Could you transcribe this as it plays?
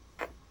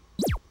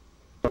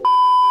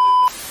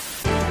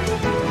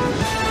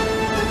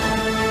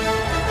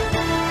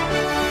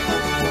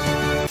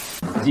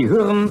Sie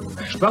hören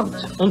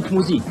Sport und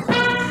Musik.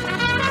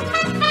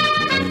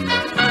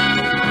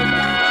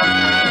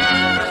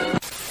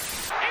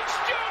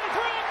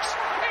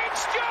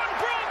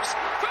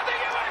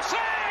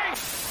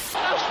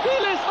 Das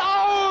Spiel ist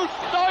aus!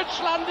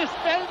 Deutschland ist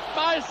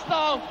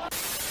Weltmeister!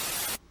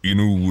 In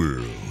a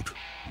world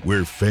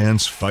where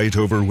fans fight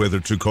over whether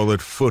to call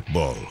it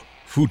football,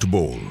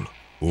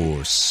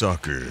 or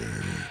soccer,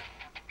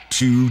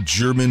 two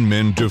German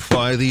men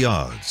defy the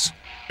odds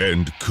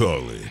and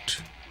call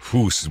it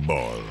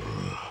Fußball.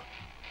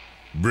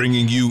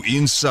 Bringing you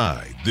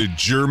inside the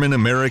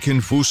German-American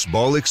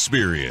football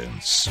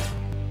experience.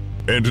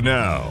 And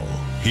now,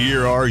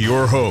 here are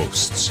your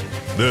hosts,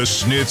 the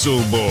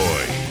Schnitzel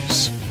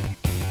Boys.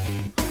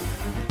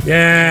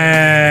 Yeah!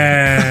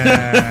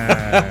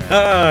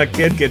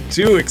 Can't get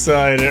too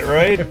excited,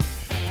 right?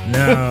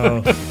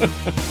 No.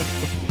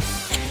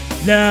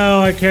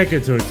 No, I can't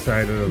get too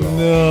excited at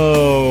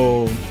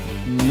all.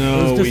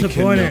 No, It was we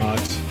disappointing.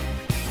 cannot.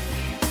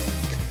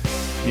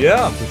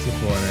 Yeah.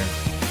 Disappointing.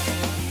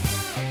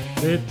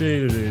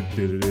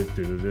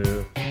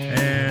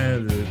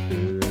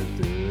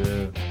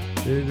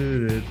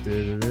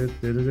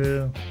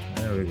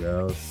 There we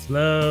go.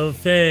 Slow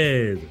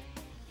fade.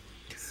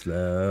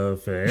 Slow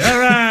fade. All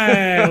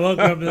right.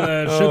 Welcome to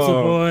the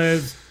Schnitzel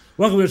Boys.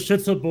 Welcome to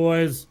Schnitzel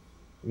Boys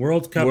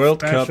World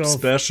Cup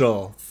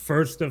Special.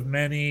 First of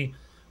many.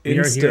 We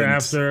Instant. are here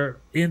after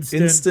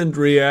Instant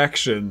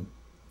reaction.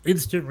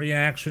 instant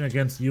reaction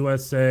against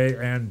USA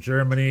and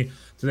Germany.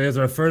 Today is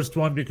our first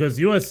one because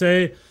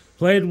USA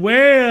played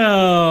Wales.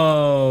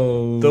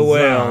 The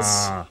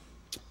Wales.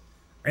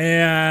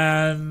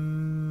 And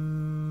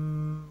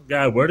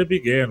God, where to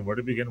begin?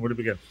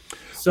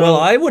 So, Well,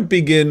 I would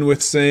begin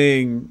with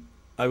saying,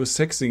 I was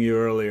texting you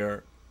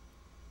earlier,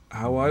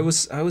 how I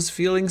was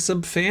feeling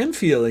some fan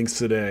feelings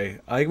today.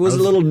 I was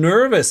a little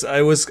nervous.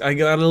 I was a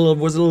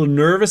little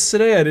nervous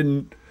today.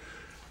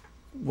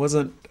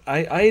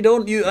 I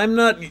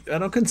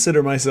don't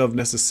consider myself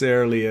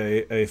necessarily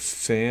a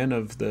fan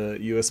of the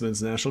U.S.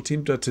 men's national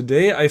team, but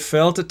today I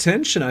felt a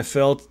tension. I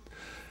felt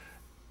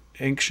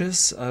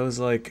anxious. I was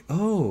like,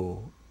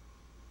 oh,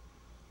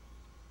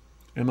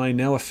 am I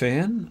now a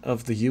fan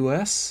of the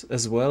U.S.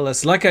 as well?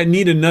 As I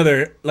need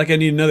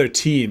another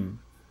team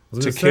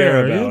to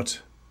care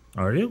about.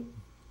 Are you?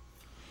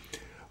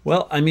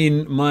 Well, I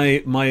mean,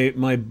 my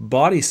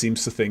body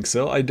seems to think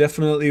so. I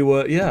definitely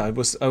was. Yeah, I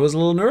was a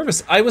little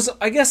nervous. I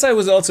guess I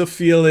was also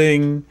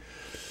feeling.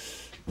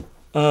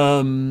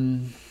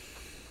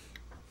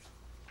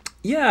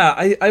 Yeah,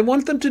 I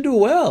want them to do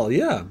well.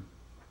 Yeah,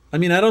 I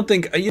mean, I don't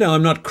think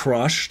I'm not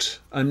crushed.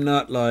 I'm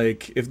not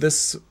like if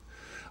this.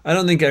 I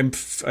don't think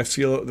I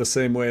feel the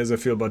same way as I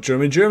feel about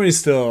Germany. Germany's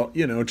still,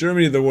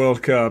 Germany the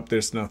World Cup.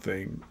 There's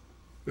nothing.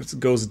 It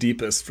goes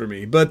deepest for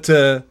me, but.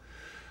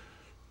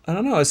 I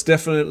don't know. I was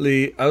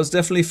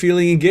definitely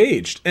feeling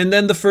engaged, and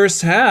then the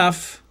first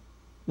half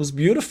was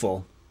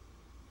beautiful.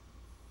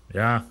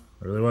 Yeah,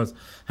 it really was.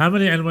 How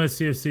many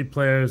NYCFC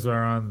players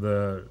are on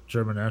the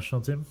German national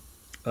team?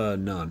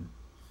 None.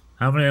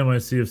 How many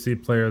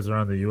NYCFC players are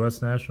on the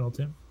U.S. national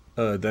team?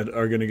 That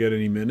are going to get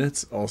any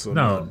minutes? Also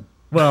No. none.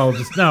 Well,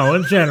 just no.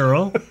 In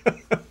general,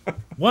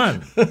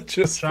 one.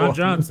 Just Sean one.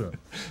 Johnson.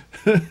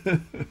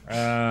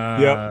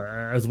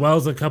 As well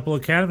as a couple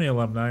Academy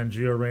alumni,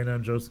 Gio Reyna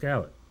and Joe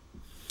Scallett.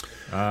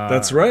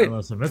 That's right.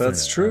 unless I'm missing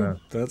That's it. true.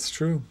 That's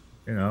true.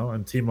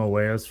 And Timo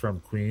Weah's from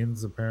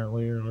Queens,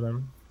 apparently, or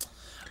whatever.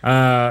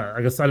 I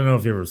guess I don't know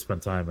if you ever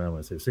spent time at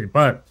NYCFC,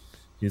 but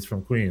he's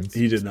from Queens.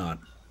 He did not.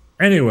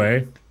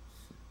 Anyway,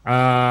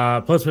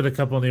 plus we had a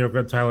couple of New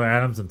York, Tyler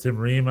Adams and Tim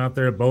Ream out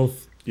there,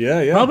 both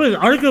Yeah. probably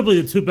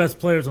arguably the two best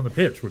players on the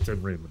pitch were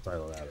Tim Ream and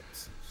Tyler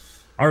Adams.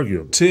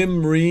 Arguably.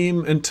 Tim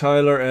Ream and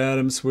Tyler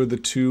Adams were the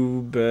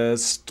two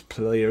best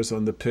players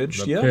on the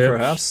pitch. Pitch.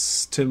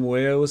 Perhaps Tim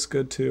Weah was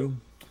good too.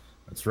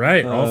 That's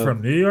right. All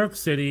from New York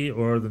City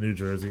or the New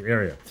Jersey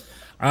area.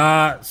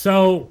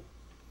 So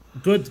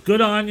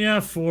good on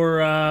you for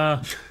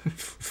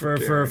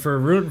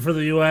rooting for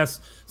the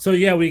U.S. So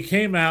yeah, we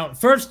came out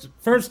first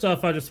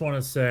off. I just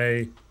want to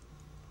say,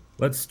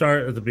 let's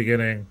start at the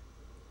beginning.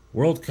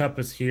 World Cup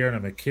is here, and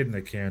I'm a kid in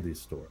a candy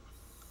store.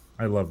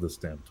 I love this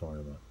damn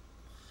tournament.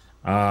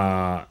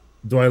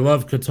 Do I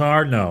love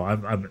Qatar? No,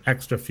 I'm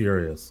extra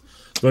furious.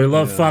 Do I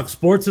love Fox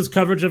Sports'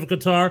 coverage of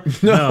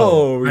Qatar?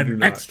 No, we do I'm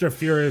not. extra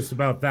furious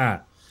about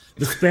that.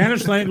 The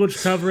Spanish language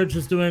coverage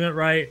is doing it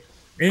right.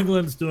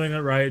 England's doing it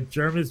right.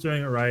 Germany's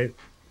doing it right.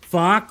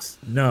 Fox,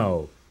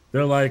 no.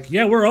 They're like,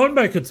 yeah, we're owned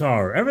by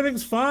Qatar.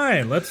 Everything's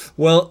fine.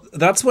 Well,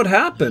 that's what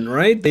happened,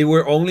 right? They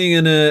were only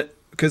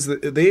because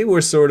they were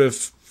sort of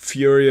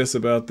furious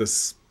about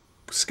this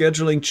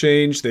scheduling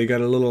change. They got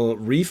a little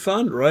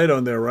refund, right,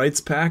 on their rights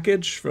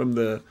package from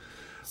the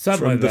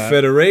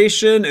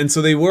federation, and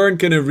so they weren't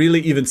going to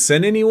really even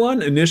send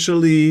anyone.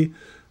 Initially,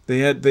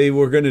 they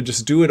were going to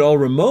just do it all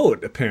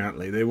remote.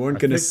 Apparently, they weren't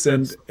going to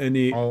send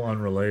any. All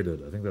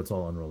unrelated. I think that's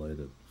all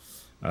unrelated.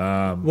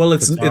 Well,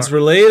 it's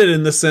related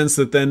in the sense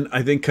that then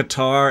I think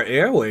Qatar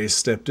Airways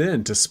stepped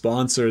in to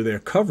sponsor their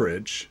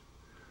coverage.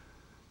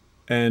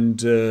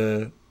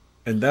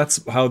 and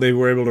that's how they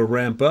were able to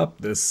ramp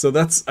up this. So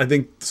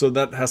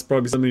that has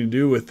probably something to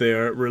do with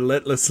their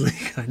relentlessly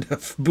kind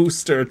of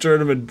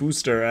tournament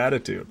booster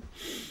attitude.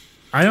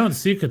 I don't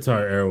see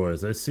Qatar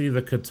Airways. I see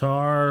the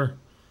Qatar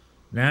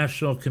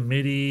National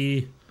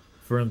Committee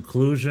for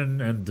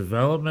Inclusion and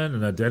Development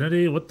and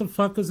Identity. What the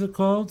fuck is it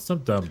called? Some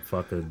dumb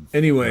fucking.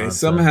 Anyway, nonsense.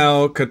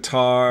 somehow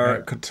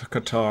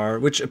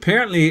Qatar, which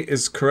apparently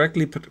is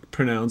correctly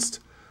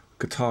pronounced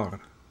Qatar.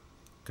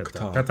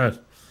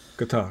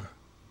 Qatar.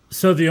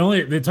 So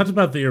they talked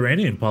about the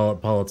Iranian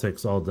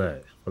politics all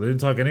day, but they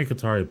didn't talk any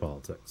Qatari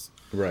politics,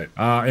 right?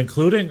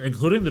 Including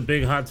the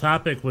big hot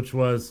topic, which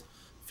was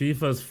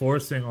FIFA's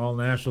forcing all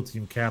national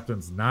team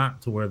captains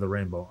not to wear the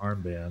rainbow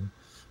armband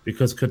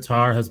because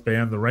Qatar has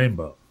banned the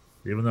rainbow,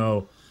 even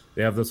though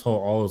they have this whole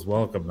all is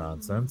welcome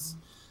nonsense.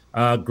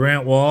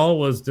 Grant Wall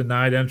was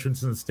denied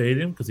entrance in the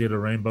stadium because he had a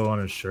rainbow on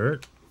his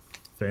shirt,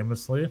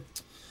 famously.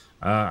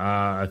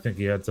 I think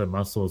he had to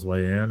muscle his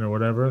way in or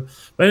whatever.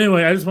 But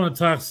anyway, I just want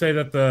to say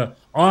that the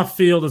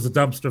off-field is a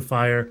dumpster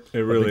fire.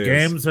 It really is. The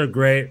games are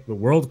great. The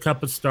World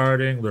Cup is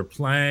starting. They're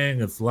playing.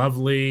 It's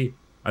lovely.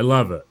 I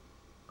love it.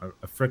 I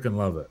freaking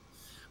love it.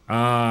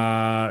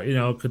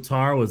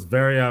 Qatar was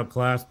very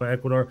outclassed by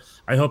Ecuador.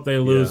 I hope they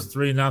lose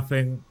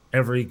 3-0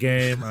 every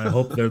game. I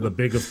hope they're the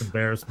biggest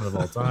embarrassment of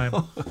all time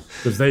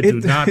because they do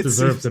not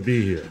deserve to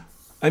be here.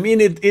 I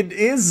mean, it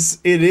is.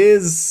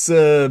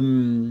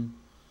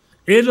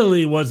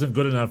 Italy wasn't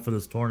good enough for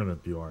this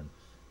tournament, Bjorn.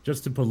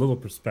 Just to put a little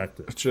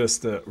perspective.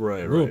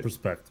 Right.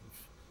 Perspective.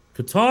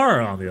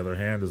 Qatar, on the other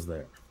hand, is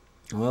there.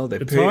 Well, they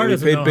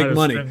paid big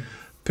money.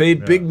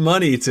 Paid big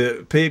money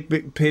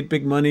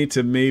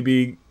to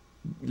maybe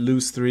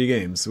lose 3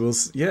 games. We'll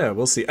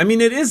see. I mean,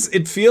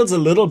 it feels a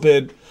little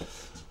bit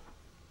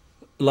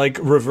like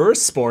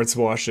reverse sports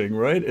washing,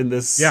 right? In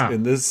this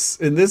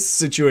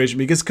situation,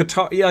 because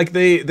Qatar,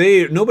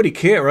 they nobody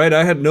cared, right?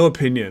 I had no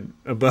opinion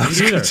about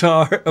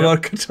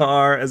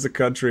Qatar as a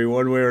country,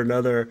 one way or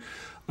another,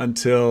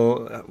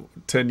 until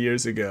 10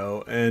 years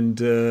ago,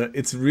 and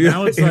it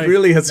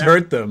really has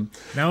hurt them.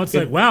 Now it's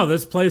like, wow,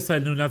 this place I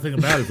knew nothing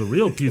about is a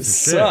real piece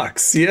of shit.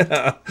 Sucks,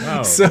 yeah.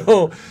 Wow.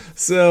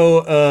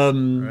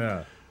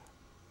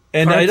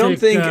 And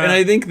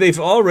I think they've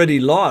already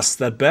lost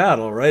that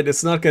battle, right?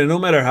 It's not gonna, no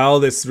matter how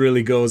this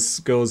really goes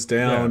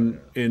down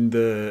in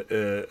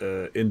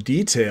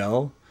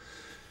detail.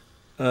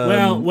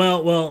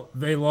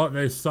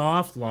 They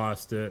soft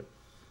lost it,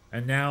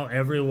 and now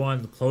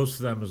everyone close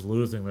to them is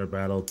losing their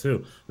battle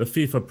too. The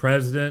FIFA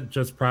president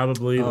just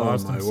probably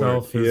lost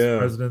himself his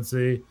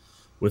presidency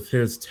with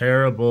his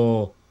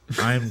terrible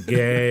 "I'm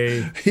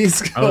gay."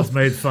 I was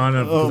made fun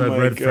of because I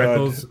read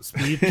Freckles'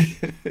 speech.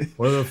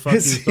 What the fuck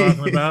he's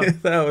talking about?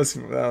 That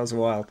was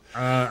wild.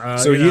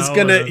 So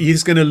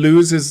he's gonna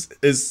lose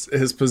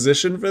his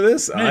position for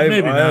this.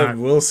 Maybe not.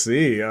 We'll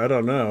see. I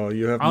don't know.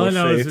 You have more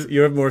faith.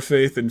 You have more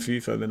faith in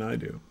FIFA than I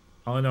do.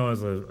 All I know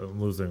is I'm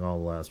losing all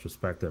the last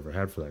respect I ever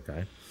had for that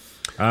guy.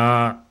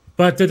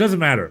 But it doesn't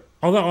matter.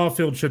 All the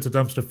off-field shit's a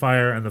dumpster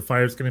fire, and the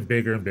fire's getting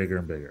bigger and bigger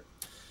and bigger.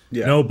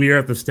 Yeah. No beer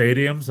at the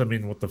stadiums. I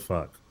mean, what the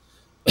fuck?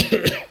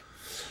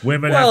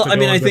 Women. Well, have to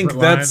go I think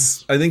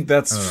that's fine. I think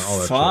that's. What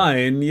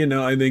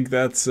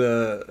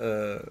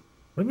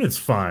do you mean it's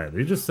fine?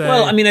 You just say.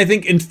 Well, I mean, I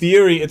think in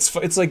theory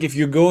it's like if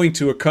you're going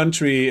to a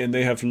country and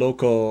they have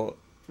local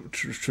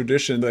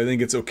tradition, I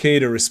think it's okay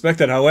to respect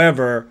that.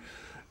 However,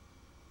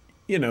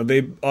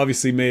 they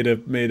obviously made a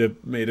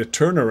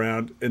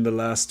turnaround in the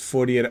last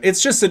 48.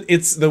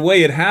 It's the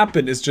way it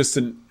happened is just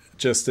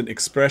an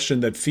expression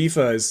that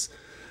FIFA is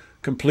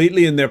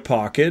completely in their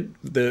pocket.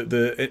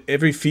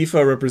 Every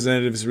FIFA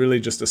representative is really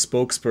just a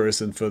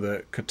spokesperson for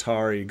the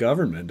Qatari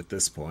government at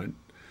this point.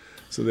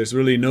 So there's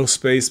really no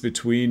space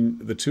between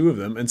the two of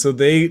them, and so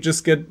they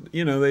just get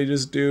they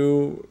just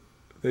do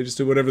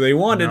whatever they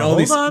want. Now, and all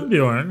hold on,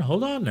 Bjorn.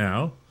 Hold on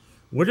now.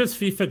 Where does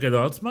FIFA get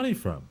all its money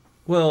from?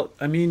 Well,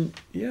 I mean,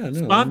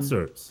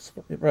 sponsors.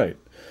 Right.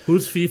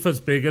 Who's FIFA's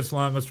biggest,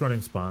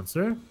 longest-running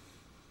sponsor?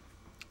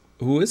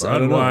 Who is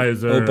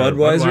Budweiser? Oh,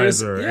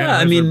 Budweiser. Yeah,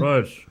 I mean,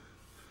 Busch.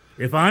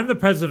 If I'm the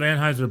president of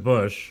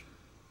Anheuser-Busch,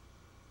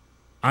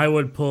 I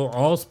would pull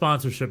all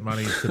sponsorship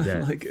money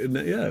today.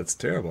 It's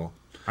terrible.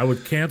 I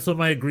would cancel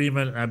my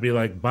agreement. And I'd be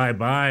like,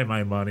 bye-bye,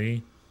 my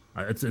money.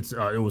 It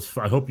was.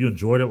 I hope you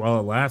enjoyed it while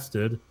it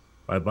lasted.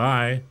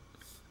 Bye-bye.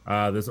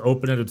 This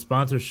open-ended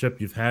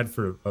sponsorship you've had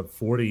for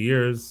 40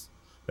 years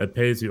that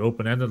pays you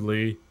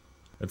open-endedly.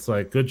 It's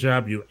like, good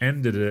job you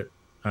ended it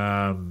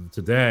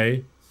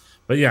today.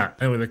 But yeah,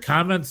 anyway, the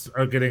comments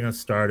are getting us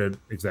started.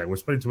 Exactly. We're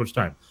spending too much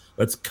time.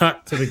 Let's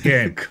cut to the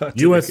game.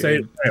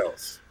 USA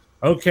Wales.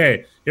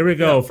 Okay, here we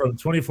go from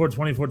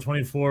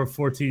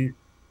 24-24-24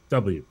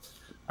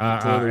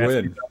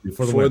 4TW.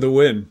 For the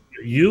win.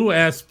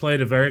 U.S.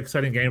 played a very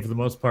exciting game for the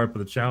most part, but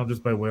the challenges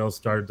by Wales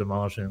started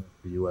demolishing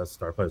the U.S.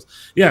 star players.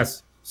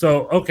 Yes.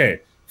 So,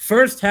 okay.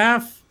 First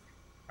half,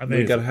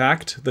 amazing. We got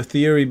hacked. The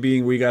theory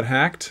being we got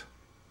hacked.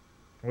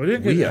 We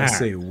didn't get hacked. I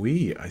say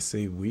we. Oh,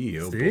 See,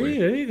 boy.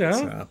 there you go. It's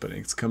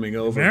happening. It's coming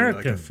over me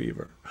like a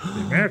fever.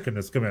 The American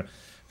is coming.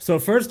 So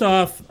first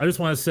off, I just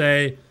want to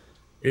say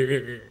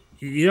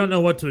you don't know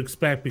what to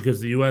expect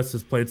because the U.S.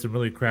 has played some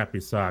really crappy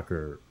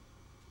soccer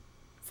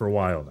for a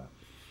while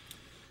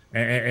now.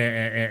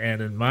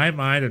 And in my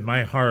mind and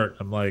my heart,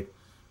 I'm like,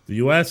 the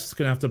U.S. is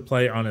going to have to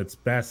play on its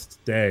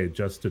best day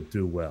just to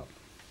do well.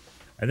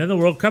 And then the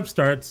World Cup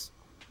starts,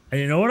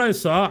 and you know what I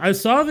saw? I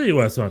saw the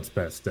U.S. on its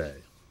best day.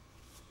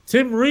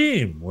 Tim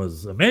Ream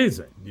was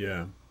amazing.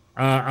 Yeah.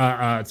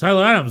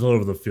 Tyler Adams all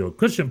over the field.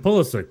 Christian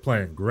Pulisic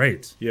playing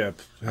great. Yeah,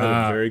 had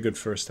a very good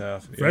first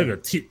half. Yeah. Very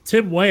good.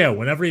 Tim Weah,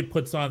 whenever he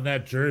puts on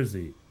that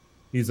jersey,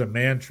 he's a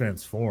man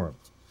transformed.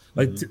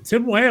 Like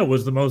Tim Weah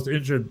was the most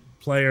injured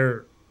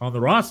player on the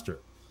roster.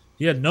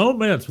 He had no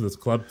minutes with his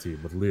club team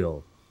with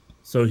Lille,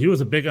 so he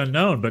was a big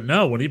unknown. But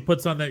no, when he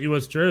puts on that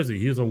U.S. jersey,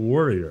 he's a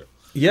warrior.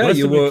 Yeah,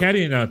 Weston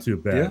McKennie not too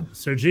bad. Yeah.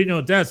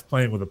 Serginho Dest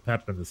playing with a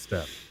pep in his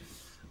step.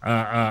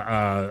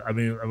 I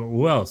mean,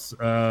 who else?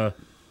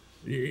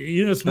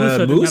 Yunus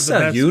Musa didn't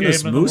have the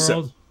best game in the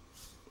world.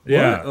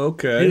 Yeah,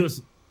 okay. He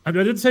was. I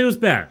didn't say he was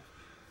bad,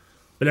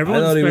 but I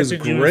everyone's thought he was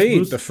expecting great Yunus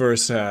Musa. the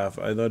first half.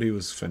 I thought he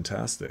was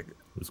fantastic.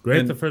 It was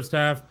great the first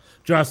half.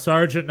 Josh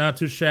Sargent not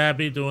too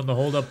shabby, doing the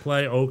hold up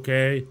play,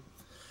 okay.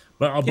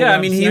 But yeah, I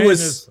mean he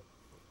was.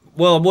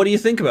 Well, what do you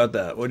think about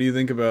that? What do you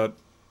think about?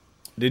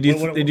 Did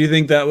you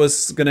think that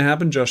was going to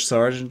happen? Josh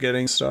Sargent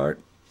getting a start?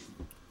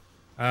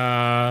 No,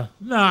 I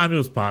mean it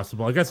was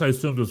possible. I guess I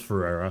assumed it was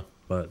Ferreira,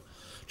 but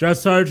Josh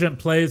Sargent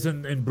plays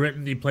in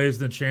Britain. He plays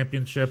in the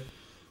championship.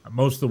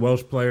 Most of the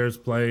Welsh players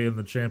play in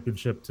the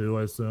championship too.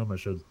 I assume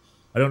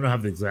I don't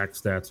have the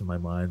exact stats in my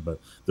mind, but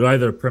they're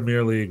either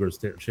Premier League or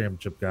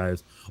championship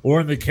guys, or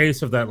in the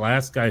case of that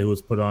last guy who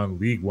was put on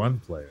League One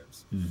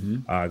players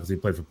because he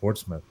played for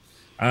Portsmouth.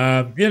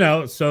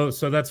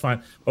 So that's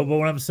fine. But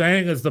what I'm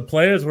saying is the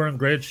players were in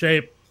great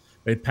shape.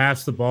 They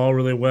passed the ball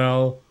really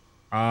well,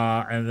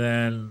 and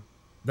then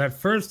that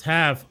first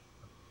half,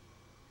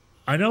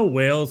 I know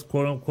Wales,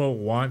 quote unquote,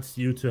 wants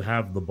you to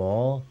have the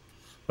ball,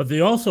 but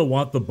they also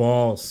want the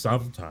ball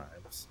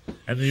sometimes.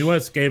 And the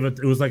U.S. gave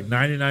it was like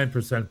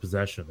 99%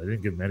 possession. They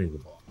didn't give any of the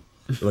ball.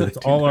 Like, it's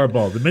all our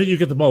ball. The minute you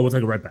get the ball, we'll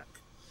take it right back.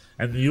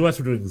 And the U.S.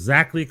 were doing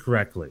exactly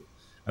correctly.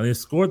 And they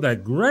scored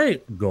that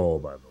great goal,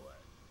 by the way.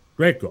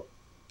 Great goal.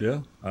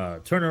 Yeah.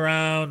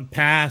 Turnaround,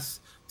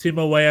 pass.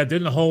 Timo Weah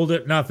didn't hold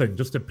it, nothing.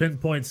 Just a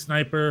pinpoint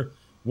sniper,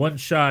 one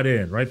shot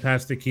in, right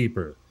past the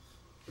keeper.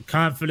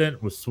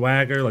 Confident with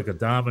swagger, like a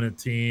dominant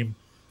team.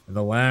 And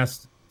the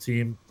last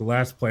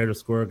player to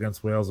score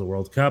against Wales at the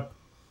World Cup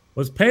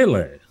was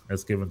Pele,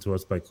 as given to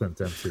us by Clint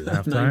Dempsey at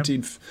halftime.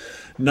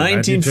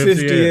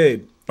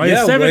 1958. By a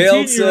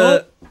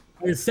 17-year-old.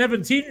 A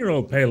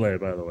 17-year-old Pele,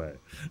 by the way.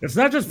 It's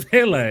not just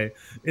Pele.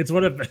 It's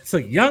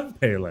like young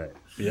Pele.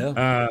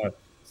 Yeah.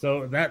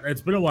 So that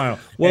it's been a while.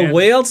 Well,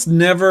 Wales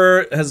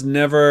has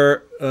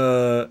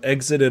never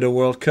exited a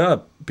World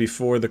Cup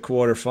before the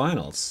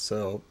quarterfinals.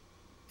 So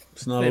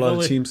it's not a lot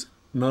of teams.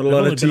 Not a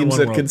lot of teams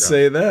that can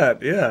say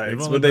that. Yeah,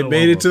 it's when they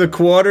made it to the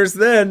quarters.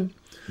 Then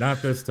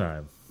not this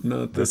time.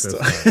 Not this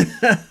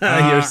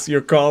time.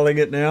 You're calling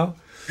it now.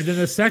 And then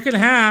the second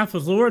half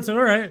was Lord said,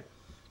 all right.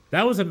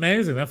 That was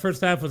amazing. That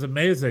first half was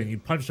amazing. You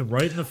punched him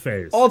right in the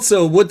face.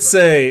 Also, would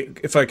say,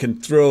 if I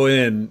can throw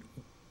in,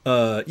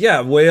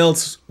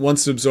 Wales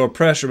wants to absorb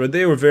pressure, but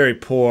they were very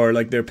poor.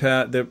 Like their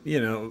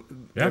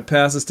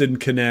passes didn't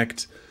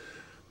connect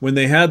when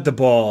they had the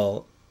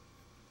ball.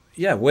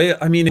 Yeah,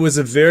 it was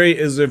a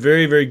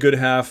very, very good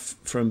half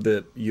from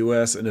the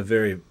U.S. and a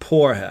very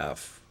poor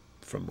half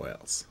from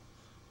Wales.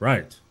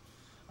 Right.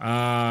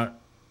 The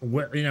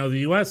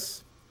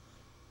U.S.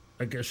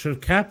 I guess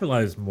should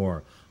capitalize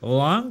more. The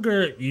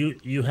longer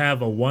you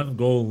have a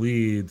 1-goal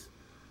lead,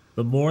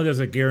 the more there's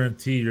a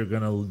guarantee you're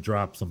going to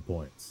drop some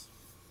points.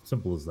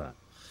 Simple as that.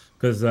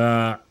 Because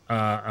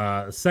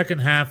second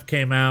half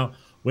came out,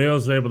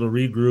 Wales were able to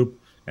regroup,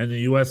 and the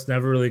U.S.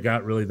 never really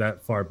got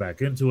that far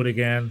back into it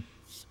again.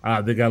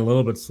 They got a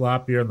little bit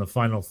sloppier in the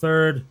final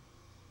third.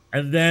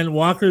 And then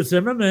Walker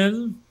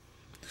Zimmerman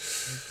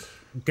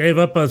gave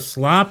up a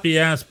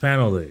sloppy-ass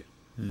penalty.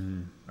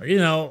 Mm-hmm.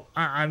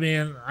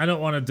 I don't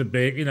want to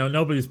debate.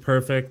 Nobody's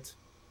perfect.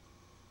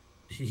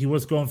 He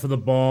was going for the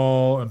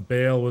ball, and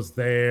Bale was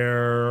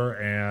there,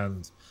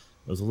 and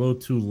it was a little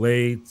too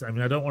late. I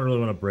don't really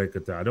want to break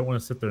it down. I don't want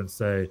to sit there and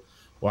say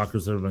Walker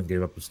Zimmerman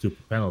gave up a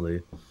stupid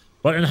penalty.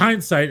 But in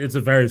hindsight, it's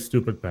a very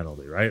stupid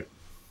penalty, right?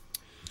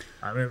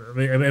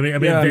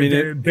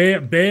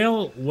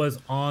 Bale was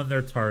on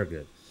their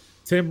target.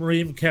 Tim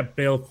Ream kept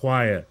Bale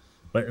quiet.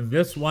 But in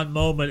this one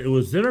moment, it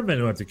was Zimmerman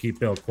who had to keep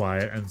Bale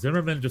quiet, and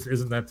Zimmerman just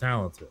isn't that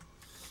talented.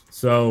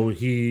 So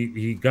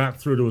he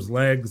got through to his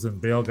legs, and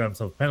Bale got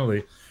himself a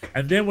penalty.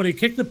 And then when he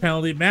kicked the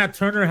penalty, Matt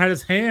Turner had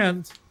his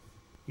hand.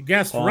 He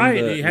guessed right.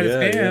 He had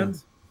his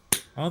hand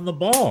on the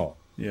ball.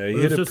 Yeah,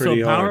 he hit it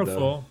pretty hard,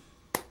 though.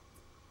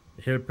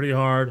 He hit it pretty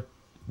hard.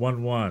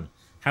 1-1.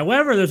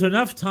 However, there's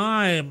enough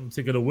time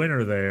to get a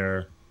winner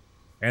there,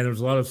 and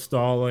there's a lot of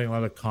stalling, a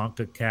lot of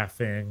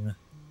CONCACAFing.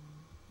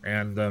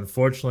 And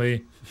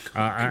unfortunately,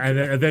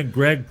 and then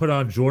Greg put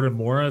on Jordan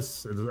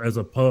Morris as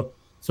a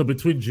so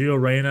between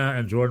Gio Reyna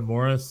and Jordan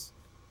Morris,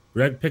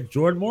 Greg picked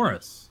Jordan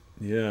Morris.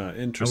 Yeah, And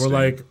interesting. we're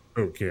like,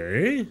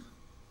 okay,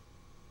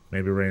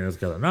 maybe Reyna's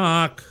got a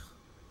knock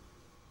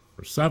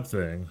or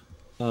something.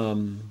 But I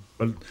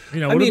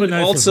would've mean, been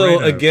nice if also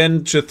Reyna-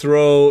 again to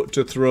throw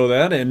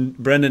that in,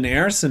 Brendan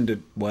Aronson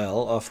did well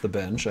off the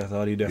bench. I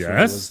thought he definitely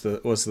Yes.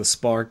 was the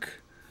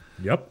spark,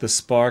 Yep. the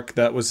spark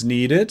that was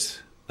needed.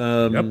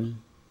 Yeah,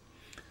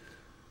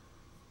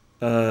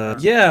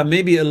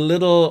 maybe a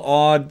little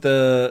odd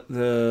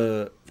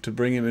the to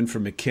bring him in for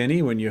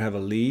McKinney when you have a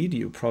lead.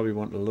 You probably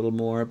want a little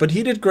more, but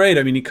he did great.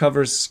 I mean, he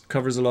covers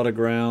a lot of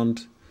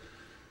ground,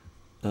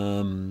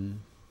 and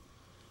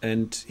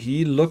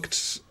he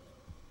looked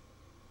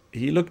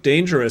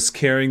dangerous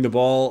carrying the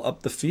ball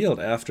up the field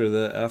after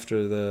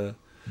the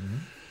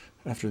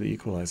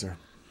equalizer.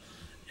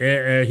 He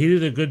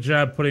did a good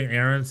job putting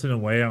Aronson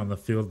away on the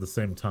field at the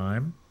same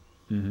time.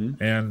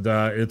 And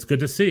it's good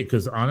to see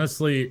because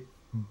honestly,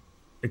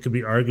 it could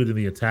be argued in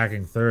the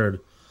attacking third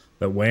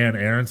that Way and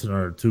Aronson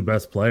are two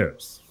best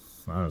players,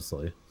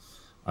 honestly.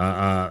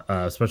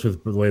 Especially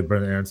with the way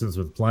Brendan Aronson's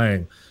been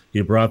playing.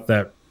 He brought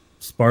that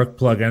spark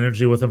plug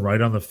energy with him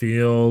right on the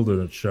field,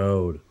 and it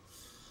showed.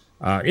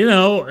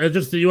 It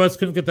just the U.S.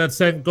 couldn't get that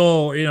second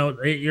goal.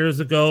 8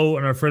 years ago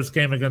in our first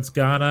game against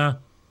Ghana,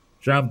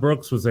 John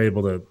Brooks was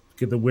able to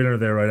get the winner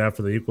there right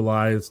after they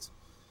equalized.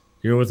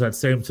 Here was that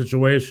same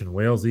situation.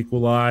 Wales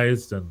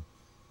equalized,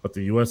 but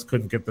the U.S.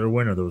 couldn't get their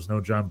winner. There was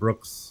no John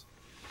Brooks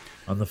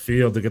on the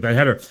field to get that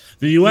header.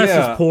 The U.S.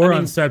 is poor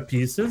on set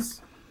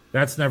pieces.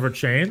 That's never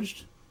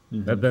changed.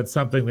 That's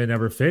something they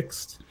never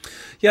fixed.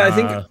 Yeah, I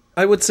think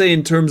I would say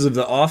in terms of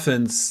the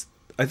offense,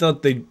 I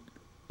thought they,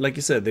 like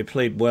you said, they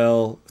played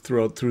well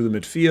through the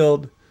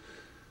midfield.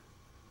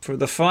 For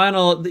the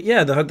final,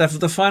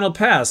 the final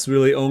pass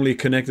really only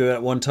connected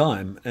at one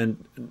time,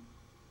 and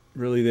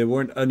really there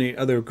weren't any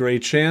other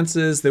great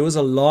chances. There was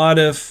a lot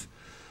of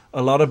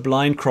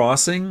blind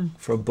crossing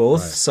from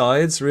both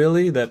sides,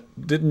 really, that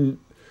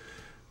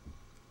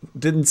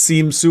didn't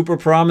seem super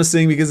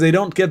promising because they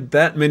don't get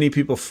that many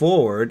people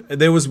forward.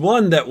 There was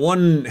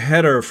one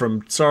header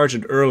from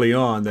Sargent early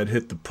on that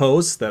hit the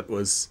post that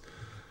was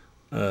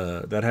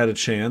that had a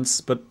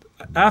chance, but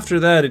after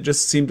that it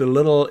just seemed a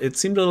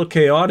little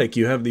chaotic.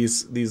 You have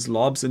these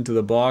lobs into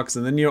the box,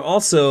 and then you're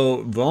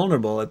also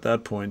vulnerable at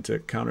that point to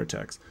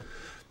counterattacks.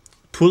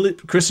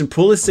 Christian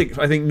Pulisic,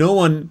 I think no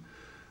one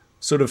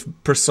sort of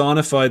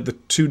personified the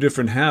two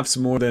different halves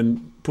more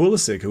than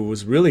Pulisic, who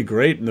was really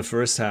great in the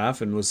first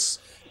half and was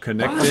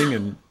connecting,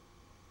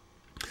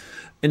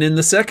 and in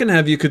the second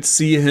half you could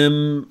see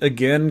him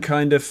again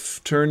kind of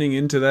turning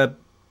into that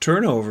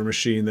turnover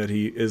machine that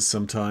he is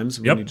sometimes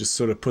when he just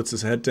sort of puts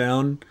his head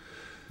down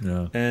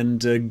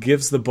and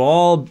gives the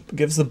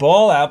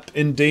ball up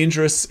in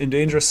dangerous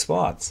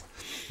spots.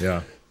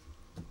 Yeah.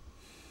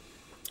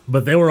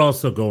 But they were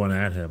also going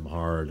at him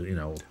hard,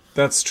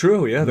 That's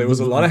true. Yeah, there was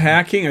a lot of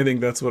hacking. I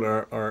think that's what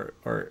our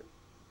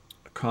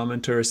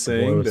commenter is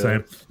saying.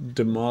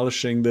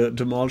 Demolishing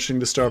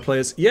the star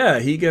players. Yeah,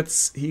 he got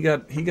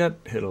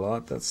hit a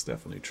lot. That's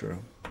definitely true.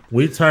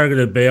 We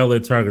targeted Bale. They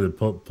targeted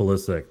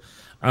Pulisic.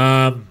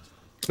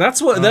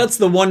 That's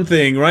the one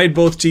thing, right?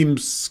 Both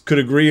teams could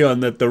agree on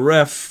that. The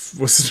ref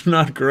was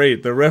not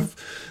great. The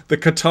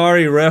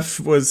Qatari ref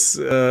was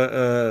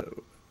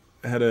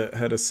had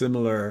a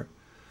similar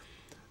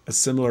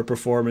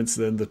performance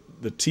than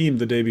the team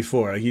the day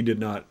before. He did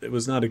not. It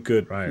was not a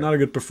good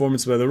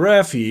performance by the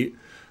ref. He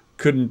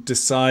couldn't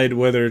decide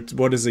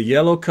what is a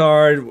yellow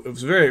card.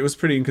 It was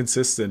pretty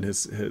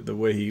inconsistent. The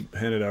way he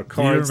handed out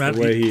cards.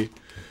 Do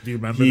you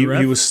remember the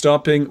ref? He was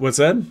stopping. What's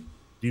that?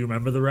 Do you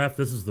remember the ref?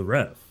 This is the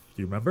ref.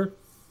 Do you remember?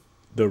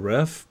 The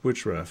ref?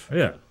 Which ref?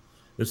 Yeah.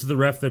 This is the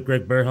ref that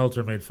Greg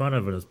Berhalter made fun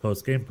of in his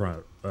post-game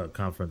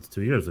conference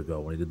 2 years ago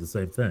when he did the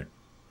same thing.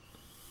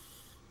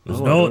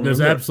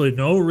 There's absolutely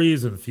no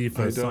reason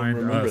FIFA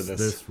assigned us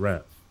this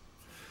ref.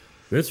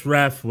 This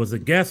ref was a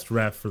guest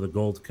ref for the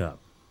Gold Cup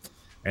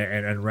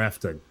and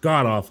refed a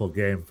god-awful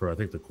game for, I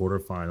think, the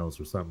quarterfinals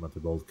or something at the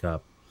Gold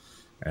Cup.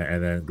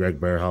 And then Greg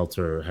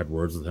Berhalter had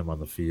words with him on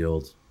the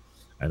field.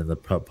 And in the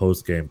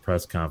post-game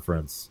press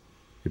conference,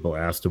 people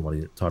asked him when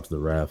he talked to the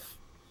ref.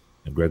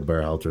 And Greg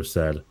Berhalter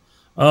said,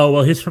 "Oh,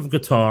 well, he's from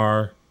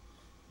Qatar.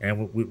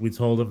 And we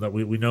told him that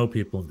we know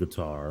people in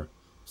Qatar.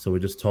 So we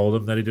just told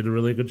him that he did a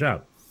really good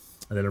job."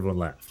 And then everyone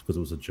laughed because it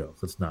was a joke.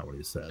 That's not what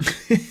he said.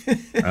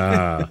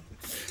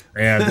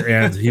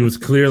 And he was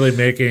clearly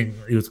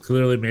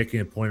making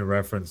a point of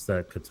reference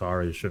that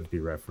Qataris shouldn't be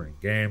refereeing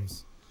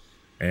games.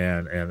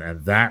 And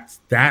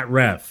that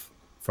ref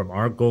from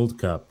our Gold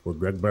Cup, where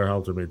Greg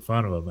Berhalter made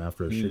fun of him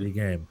after a shitty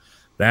game,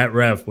 that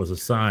ref was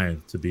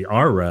assigned to be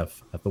our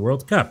ref at the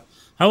World Cup.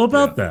 How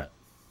about that?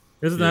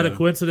 Isn't that a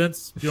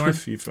coincidence, Bjorn?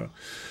 FIFA.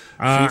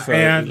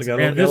 And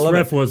this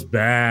ref was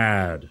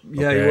bad.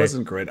 Yeah, he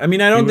wasn't great. I mean,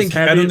 I don't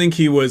think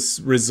he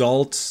was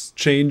results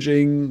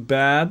changing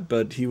bad,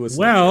 but he was.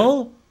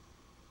 Well,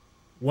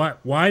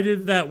 why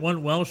did that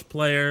one Welsh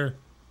player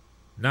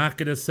not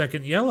get a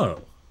second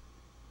yellow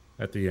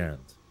at the end?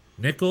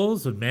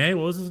 Nichols and May,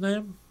 what was his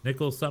name?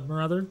 Nichols something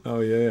or other?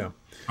 Oh, yeah.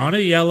 On a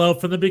yellow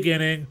from the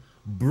beginning.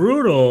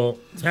 brutal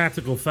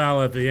tactical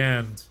foul at the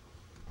end,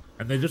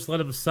 and they just let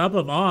him sub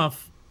him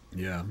off.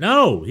 Yeah.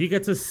 No, he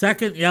gets a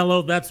second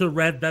yellow. That's a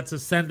red. That's a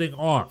sending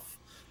off.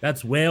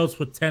 That's Wales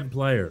with 10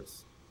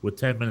 players with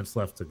 10 minutes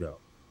left to go.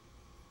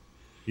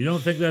 You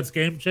don't think that's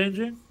game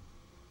changing?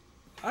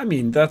 I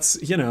mean, that's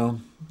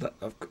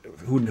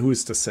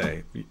who's to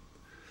say?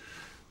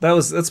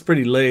 That's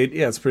pretty late.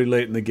 Yeah, it's pretty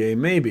late in the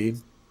game, maybe.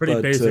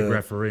 Pretty basic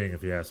refereeing,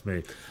 if you ask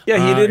me.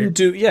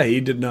 Yeah, he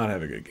did not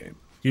have a good game.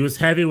 He was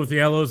heavy with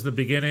yellows at the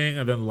beginning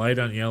and then light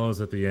on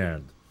yellows at the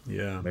end.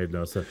 Yeah, made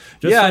no sense.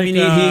 I mean,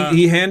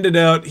 he handed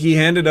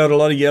out a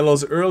lot of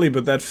yellows early,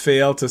 but that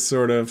failed to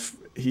sort of.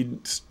 He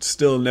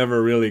still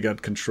never really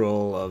got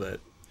control of it.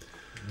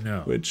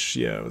 No, which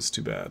was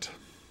too bad.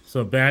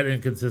 So bad,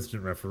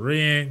 inconsistent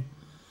refereeing.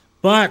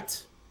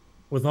 But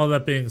with all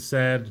that being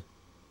said,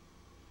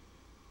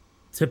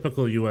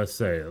 typical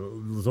USA.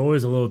 There's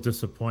always a little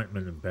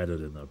disappointment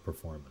embedded in the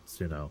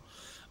performance.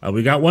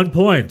 We got 1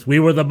 point. We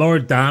were the more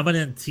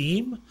dominant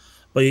team,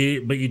 but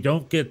you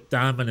don't get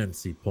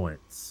dominancy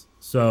points.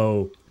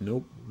 So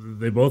nope.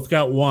 They both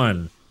got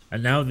 1,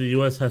 and now the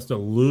U.S. has to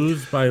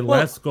lose by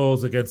less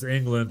goals against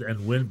England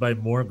and win by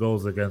more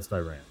goals against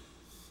Iran,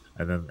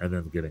 and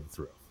then getting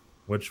through,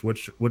 which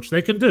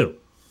they can do.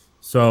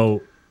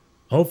 So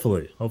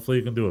hopefully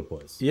you can do it,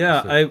 boys.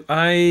 Yeah,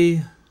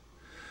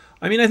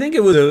 I mean, I think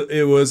it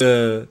was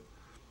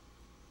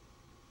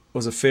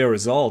a fair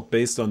result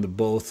based on the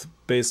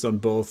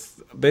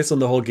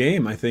whole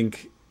game. I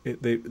think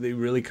they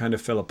really kind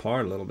of fell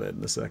apart a little bit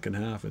in the second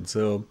half, and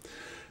so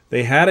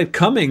they had it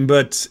coming.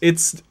 But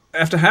it's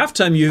after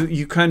halftime,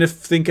 you kind of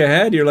think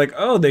ahead. You're like,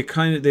 oh,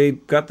 they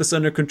got this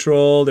under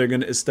control. They're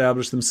going to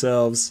establish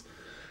themselves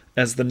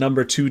as the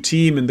number 2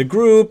 team in the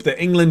group. The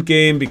England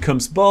game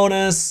becomes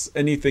bonus.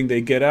 Anything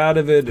they get out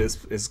of it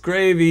is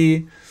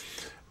gravy.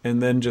 And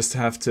then just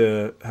have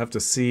to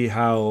see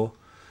how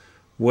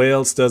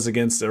Wales does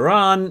against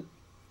Iran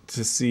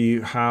to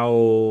see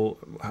how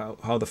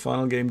the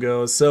final game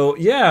goes. So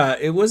yeah,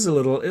 it was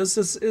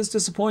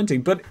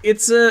disappointing, but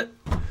it's a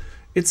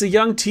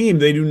young team.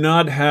 They do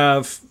not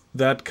have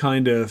that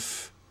kind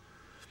of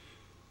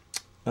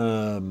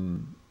they're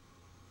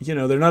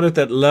not at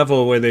that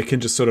level where they can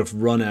just sort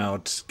of run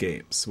out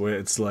games where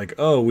it's like,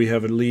 oh, we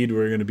have a lead,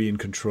 we're going to be in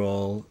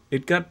control.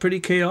 It got pretty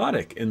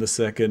chaotic in the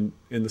second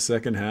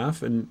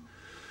half, and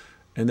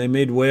they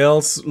made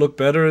Wales look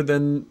better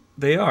than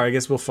they are. I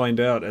guess we'll find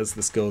out as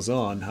this goes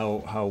on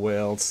how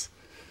Wales.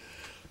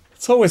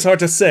 It's always hard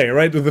to say,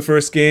 right? With the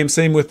first game,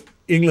 same with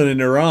England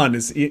and Iran.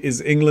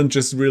 Is England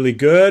just really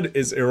good?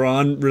 Is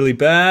Iran really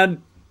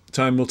bad?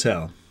 Time will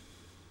tell.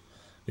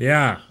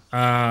 Yeah.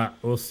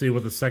 We'll see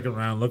what the second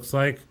round looks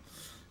like.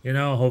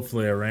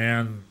 Hopefully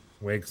Iran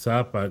wakes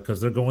up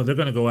because they're going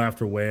to go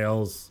after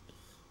Wales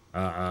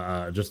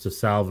just to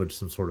salvage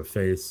some sort of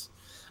face.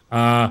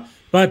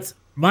 But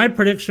my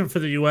prediction for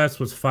the U.S.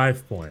 was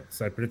 5 points.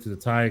 I predicted a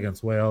tie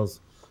against Wales,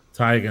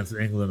 tie against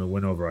England, a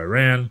win over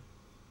Iran.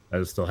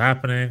 That is still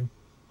happening.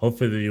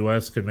 Hopefully the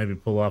U.S. could maybe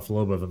pull off a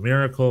little bit of a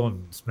miracle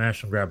and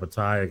smash and grab a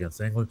tie against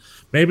England.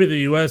 Maybe the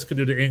U.S. could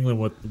do to England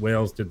what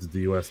Wales did to the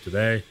U.S.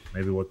 today.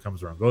 Maybe what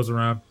comes around goes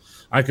around.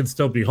 I can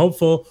still be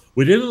hopeful.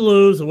 We didn't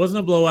lose. It wasn't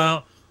a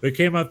blowout. They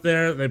came out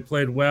there. They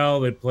played well.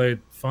 They played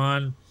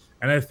fun.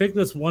 And I think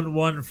this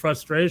 1-1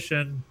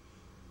 frustration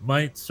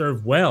might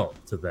serve well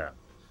to them.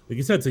 Like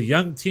you said, it's a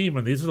young team,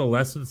 and these are the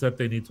lessons that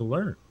they need to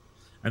learn.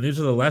 And these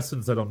are the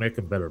lessons that will make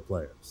them better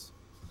players.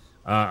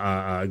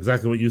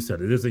 Exactly what you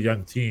said. It is a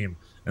young team,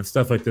 and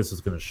stuff like this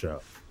is going to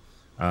show.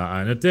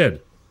 And it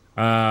did.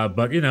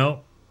 But,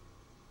 a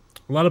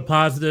lot of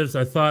positives.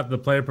 I thought the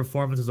player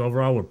performances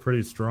overall were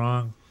pretty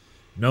strong.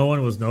 No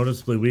one was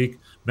noticeably weak.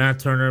 Matt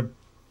Turner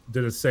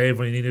did a save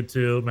when he needed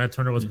to. Matt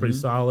Turner was pretty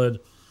solid.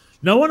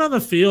 No one on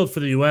the field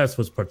for the U.S.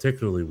 was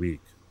particularly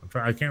weak.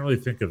 I can't really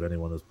think of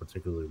anyone who's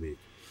particularly weak.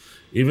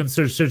 Even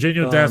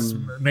Serginho Dest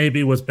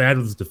maybe was bad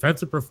with his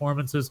defensive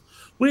performances.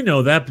 We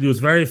know that, but he was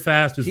very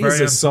fast. He was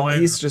very on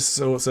point. He's just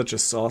such a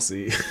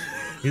saucy.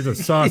 He's a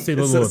saucy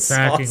little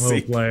attacking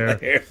little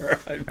player.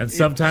 And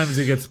sometimes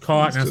he gets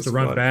caught and has to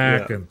run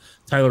back, and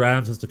Tyler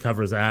Adams has to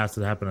cover his ass.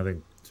 It happened, I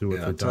think, 2 or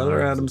 3 times. Tyler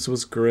Adams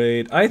was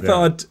great. I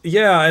thought,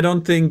 I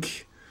don't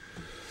think.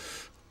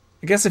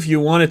 I guess if you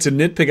wanted to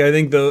nitpick, I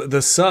think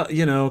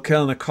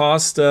Kellen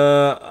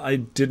Acosta, I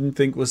didn't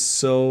think was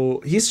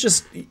so. He's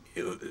just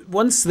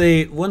once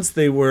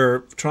they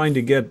were trying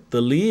to get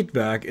the lead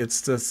back,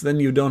 it's just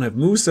then you don't have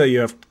Musa, you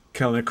have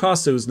Kellen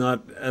Acosta, who's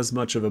not as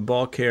much of a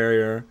ball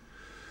carrier.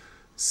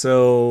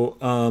 So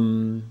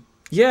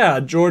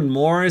Jordan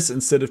Morris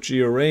instead of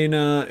Gio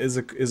Reyna is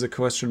a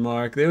question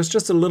mark. There was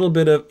just a little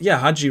bit of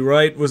Haji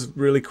Wright was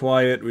really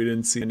quiet. We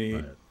didn't see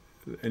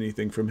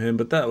anything from him,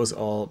 but that was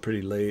all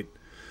pretty late.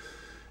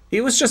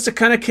 It was just a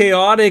kind of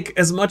chaotic,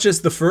 as much as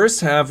the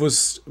first half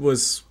was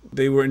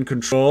they were in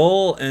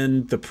control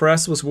and the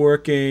press was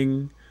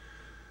working,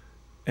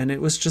 and it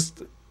was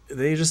just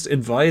they just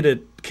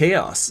invited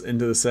chaos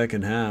into the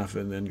second half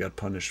and then got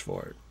punished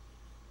for it.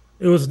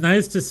 It was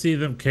nice to see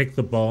them kick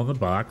the ball in the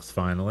box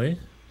finally.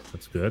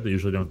 That's good. They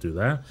usually don't do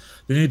that.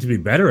 They need to be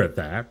better at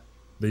that.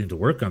 They need to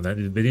work on that.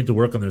 They need to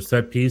work on their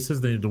set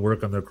pieces. They need to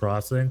work on their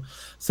crossing.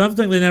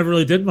 Something they never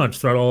really did much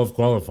throughout all of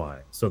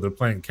qualifying. So they're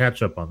playing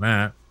catch up on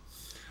that.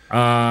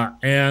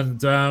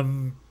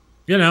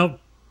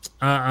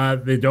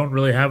 They don't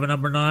really have a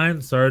number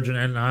 9. Sargent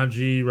and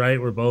Haji, right,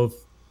 were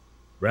both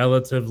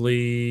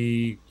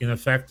relatively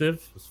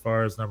ineffective as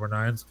far as number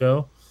 9s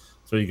go.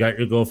 So you got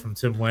your goal from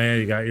Tim Weah.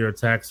 You got your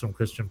attacks from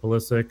Christian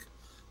Pulisic.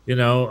 You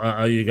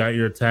got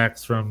your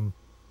attacks from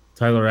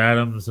Tyler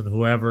Adams and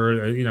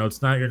whoever.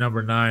 It's not your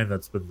number 9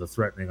 that's been the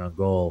threatening on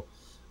goal.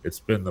 It's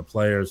been the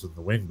players and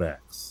the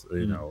wingbacks,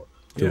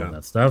 doing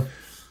that stuff,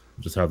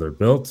 just how they're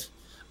built.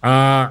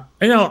 So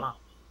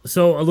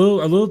a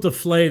little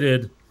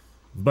deflated,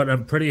 but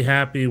I'm pretty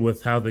happy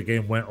with how the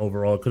game went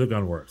overall. It could have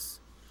gone worse.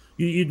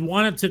 You'd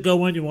want it to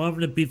go in. You want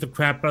them to beat the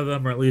crap out of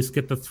them or at least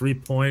get the 3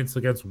 points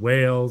against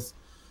Wales,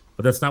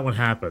 but that's not what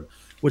happened,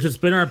 which has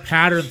been our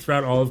pattern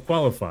throughout all of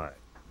qualifying.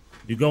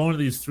 You go into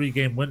these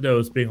 3-game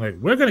windows being like,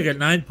 we're going to get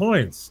 9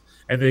 points,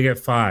 and they get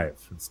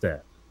 5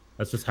 instead.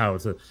 That's just how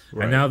it's. Right.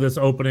 And now this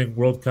opening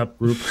World Cup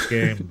groups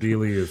game,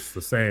 Bealey, is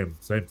the same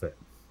thing.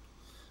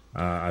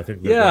 I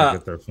think they're going to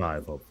get their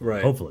 5, hopefully.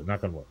 Right. Hopefully,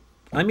 not going to work.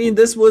 I mean,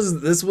 this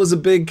was a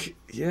big.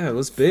 Yeah, it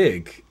was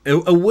big.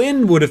 A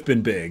win would have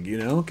been big.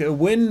 A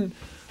win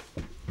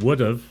would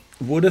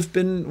have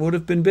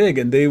been big,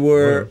 and they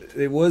were.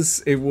 It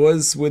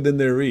was within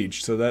their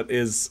reach. So that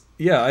is.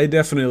 Yeah, I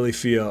definitely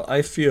feel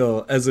as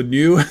a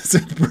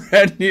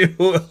brand new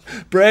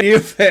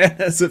fan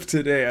as of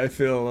today. I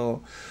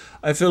feel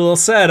a little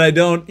sad. I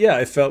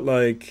felt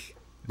like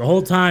the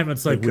whole time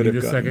it's like we need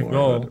a second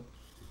goal.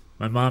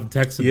 My mom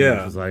texted me.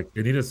 She was like,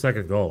 "You need a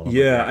second goal."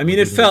 I mean,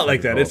 it felt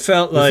like that. It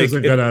felt like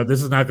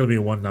this is not going to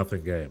be a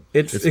 1-0 game.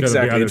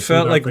 Exactly. It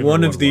felt like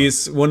one of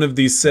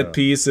these set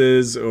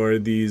pieces or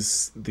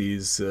these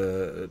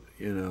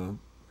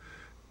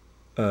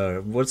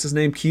what's his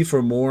name?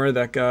 Kiefer Moore,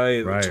 that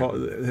guy, right.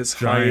 His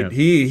Giant. height.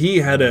 He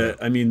had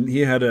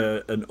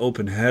an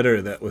open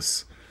header that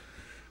was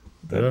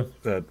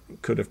that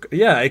could have.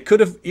 Yeah, it could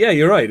have. Yeah,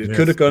 you're right. It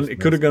could have gone. It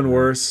could have gone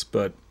worse,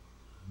 but.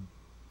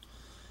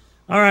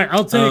 All right,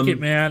 I'll take it,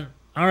 man.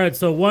 All right,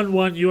 so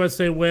 1-1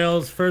 USA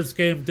Wales, first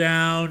game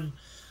down.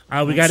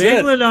 We got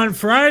England on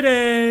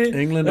Friday.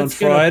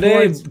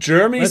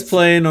 Germany's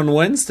playing on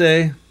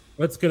Wednesday.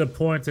 Let's get a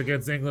point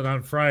against England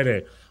on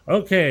Friday.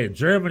 Okay,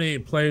 Germany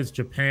plays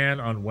Japan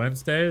on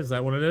Wednesday. Is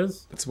that what it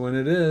is? That's when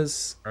it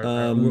is.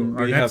 Our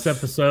next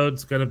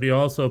episode's going to be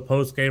also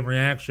post-game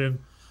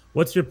reaction.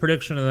 What's your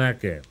prediction of that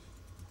game?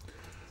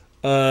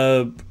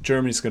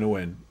 Germany's going to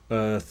win.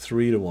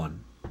 3-1.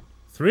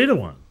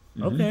 3-1.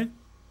 Mm-hmm.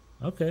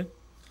 Okay.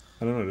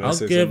 I don't know. I'll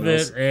give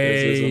it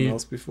something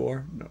else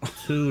before? No.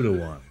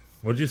 2-1.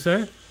 What'd you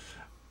say?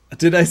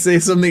 Did I say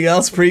something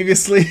else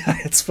previously?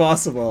 It's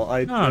possible.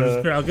 I'll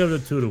give it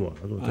a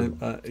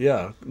 2-1.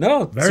 Yeah.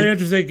 No. Very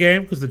interesting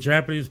game because the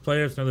Japanese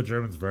players know the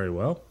Germans very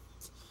well.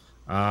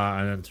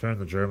 And in turn,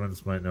 the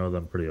Germans might know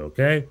them pretty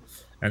okay.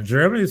 And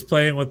Germany's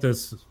playing with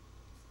this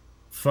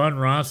fun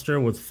roster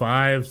with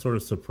 5 sort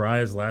of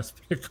surprise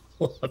last-minute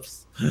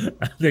clubs.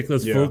 I think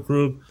this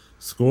Füllkrug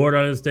scored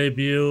on his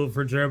debut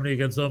for Germany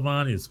against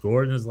Oman. He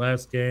scored in his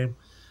last game.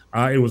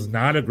 It was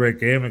not a great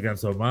game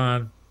against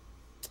Oman.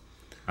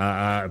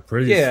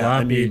 Pretty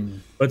sloppy,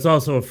 but it's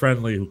also a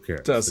friendly. Who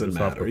cares? Doesn't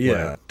matter.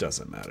 Yeah, it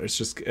doesn't matter. It's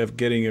just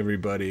getting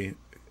everybody.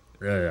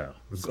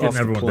 Just getting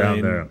everyone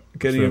down there.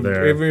 Getting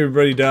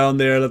everybody down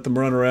there. Let them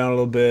run around a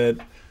little bit.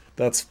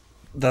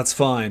 That's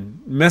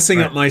fine.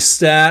 Messing up my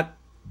stat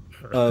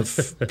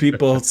of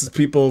people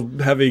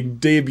having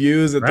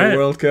debuts at the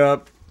World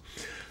Cup.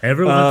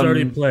 Everyone's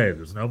already played.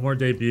 There's no more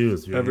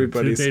debuts.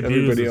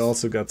 Everybody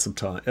also got some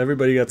time.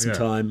 Everybody got some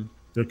time.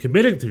 They're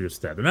committing to your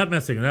stat. They're not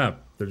messing it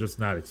up. They're just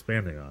not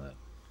expanding on it.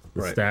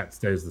 The stat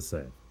stays the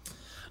same.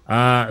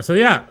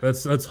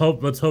 Let's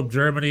hope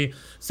Germany.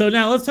 So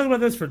now let's talk about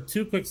this for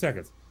 2 quick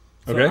seconds.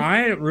 So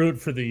I root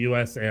for the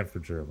U.S. and for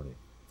Germany.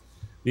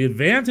 The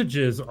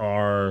advantages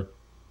are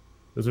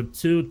those are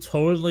 2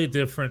 totally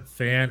different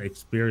fan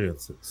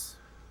experiences.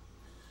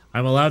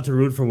 I'm allowed to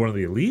root for one of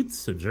the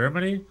elites in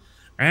Germany,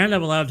 and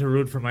I'm allowed to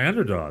root for my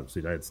underdogs, the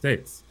United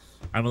States.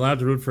 I'm allowed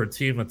to root for a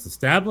team that's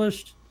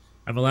established.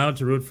 I'm allowed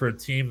to root for a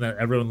team that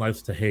everyone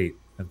likes to hate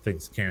and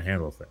thinks can't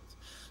handle things.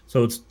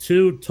 So it's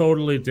 2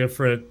 totally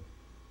different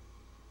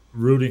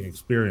rooting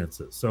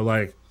experiences. So,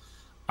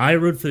 I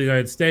root for the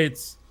United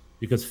States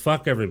because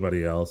fuck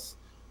everybody else.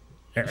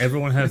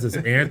 Everyone has this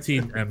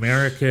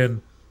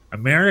anti-American.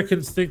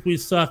 Americans think we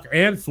suck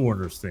and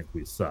foreigners think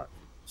we suck.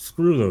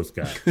 Screw those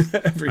guys.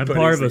 I'm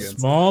part of a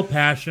small,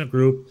 passionate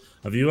group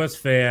of U.S.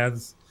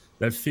 fans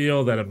that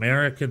feel that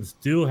Americans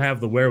do have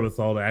the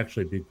wherewithal to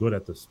actually be good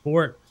at the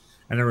sport,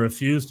 and I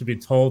refuse to be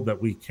told that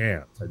we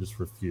can't. I just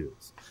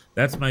refuse.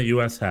 That's my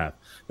U.S. half.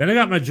 Then I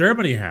got my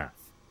Germany half.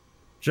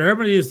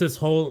 Germany is this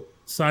whole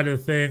side of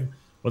the thing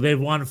where they've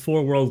won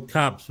 4 World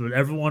Cups, but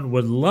everyone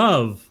would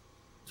love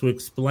to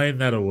explain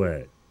that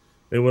away.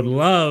 They would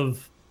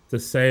love to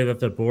say that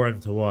they're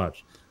boring to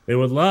watch. They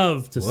would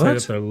love to say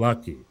that they're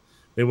lucky.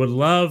 They would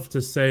love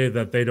to say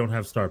that they don't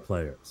have star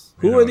players.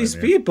 Who are these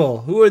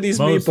people? Who are these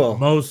people?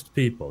 Most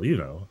people, you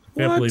know. I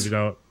can't What? believe you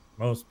don't.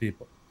 Most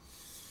people.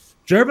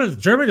 Germany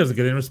doesn't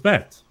get any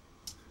respect.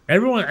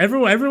 Everyone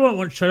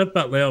wants to shut up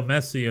about Leo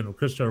Messi and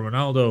Cristiano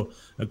Ronaldo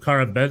and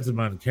Karim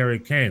Benzema and Harry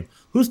Kane.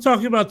 Who's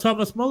talking about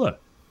Thomas Muller?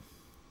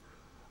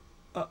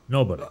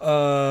 Nobody.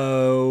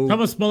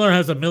 Thomas Muller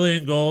has 1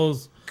 million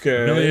goals,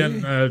 Okay.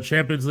 1 million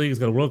Champions League. He's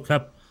got a World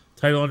Cup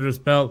title under his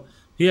belt.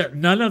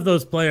 None of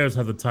those players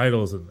have the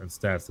titles and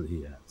stats that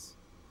he has.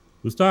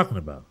 Who's talking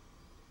about?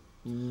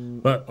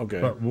 But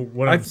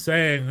what I'm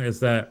saying is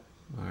that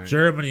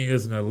Germany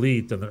is an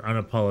elite and they're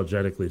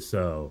unapologetically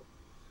so.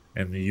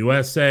 And the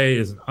USA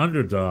is an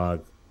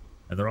underdog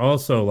and they're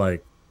also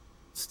like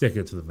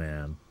sticking to the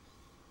man.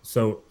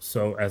 So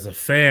as a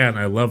fan,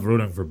 I love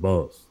rooting for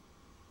both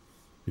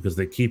because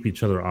they keep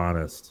each other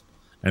honest.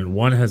 And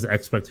one has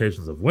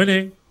expectations of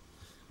winning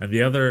and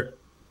the other,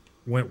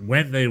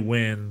 when they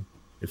win,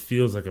 it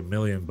feels like $1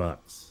 million.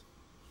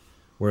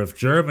 Where if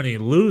Germany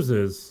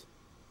loses,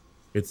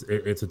 it's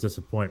a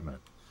disappointment.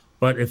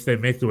 But if they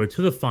make their way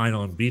to the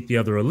final and beat the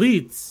other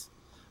elites,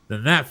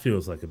 then that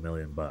feels like $1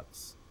 million.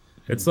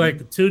 It's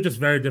like two just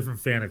very different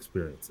fan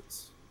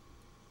experiences.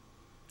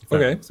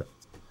 Okay,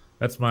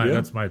 that's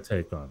my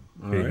take on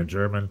being a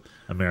German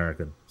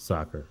American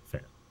soccer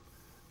fan.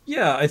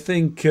 Yeah, I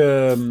think.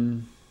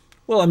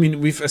 Well, I mean,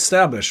 we've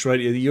established, right?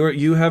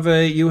 You have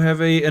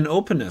an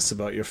openness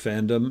about your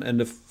fandom and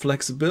a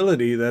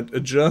flexibility that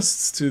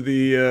adjusts to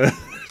the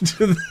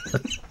to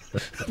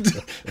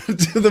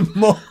the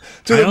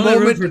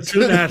moment for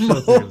two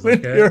national teams.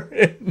 Okay, you're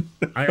in.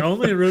 I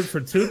only root for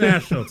two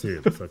national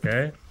teams.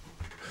 Okay,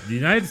 the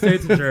United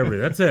States and Germany.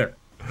 That's it.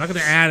 I'm not going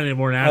to add any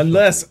more national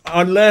teams.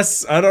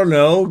 Unless I don't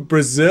know,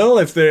 Brazil.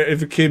 If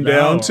it came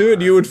down to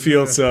it, you would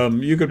feel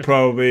some. You could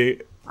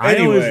probably.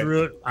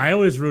 Anyway. I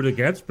always root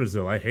against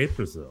Brazil. I hate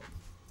Brazil.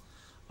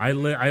 I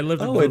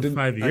lived in Brazil for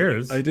 5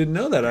 years. I didn't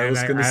know that. I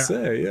was going to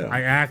say, yeah.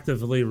 I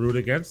actively root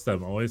against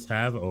them. Always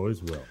have,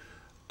 always will.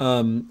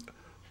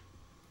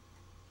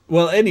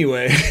 Well,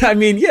 anyway, I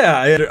mean,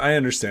 yeah, I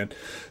understand.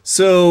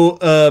 So,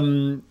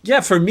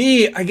 for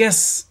me, I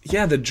guess,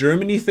 the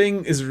Germany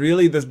thing is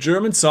really the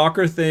German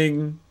soccer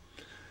thing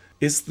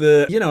is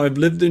I've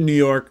lived in New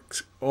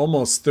York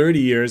almost 30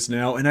 years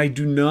now, and I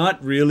do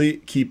not really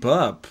keep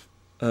up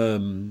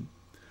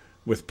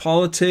with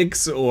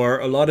politics or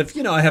a lot of,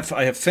 I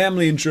have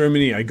family in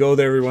Germany. I go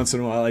there every once in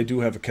a while. I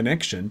do have a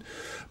connection.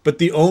 But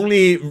the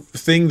only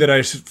thing that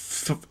I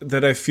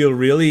feel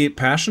really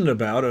passionate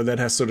about or that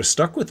has sort of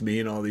stuck with me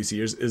in all these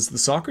years is the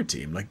soccer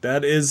team. Like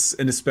that is,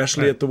 and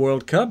especially at the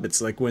World Cup,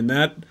 it's like when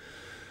that,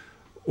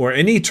 or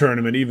any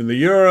tournament, even the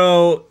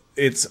Euro,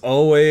 it's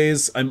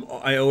always,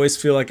 I always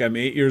feel like I'm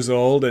 8 years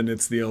old and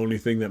it's the only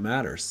thing that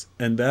matters.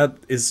 And that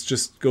is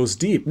just goes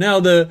deep.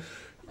 Now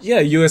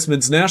U.S.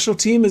 men's national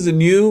team is a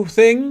new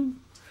thing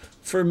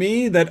for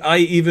me that I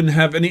even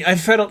have any. I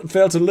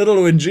felt a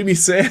little when Jimmy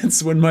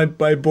Sands, when my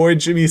boy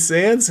Jimmy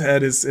Sands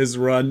had his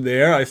run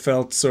there. I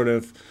felt sort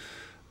of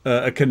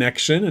a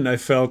connection, and I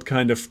felt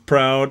kind of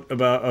proud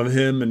of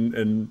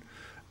him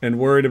and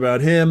worried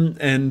about him.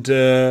 And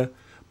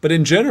but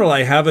in general,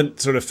 I haven't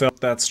sort of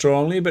felt that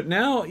strongly. But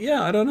now,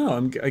 I don't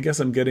know. I guess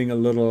I'm getting a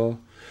little.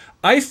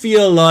 I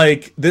feel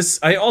like this.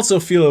 I also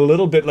feel a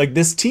little bit like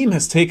this team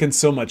has taken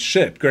so much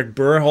shit. Greg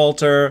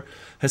Berhalter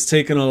has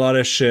taken a lot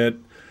of shit,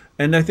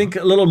 and I think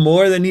a little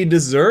more than he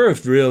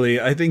deserved. Really,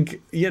 I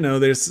think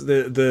there's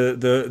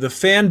the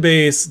fan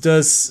base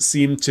does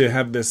seem to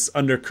have this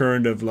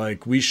undercurrent of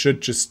like we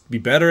should just be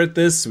better at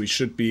this. We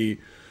should be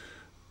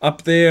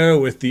up there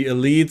with the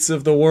elites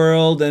of the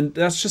world, and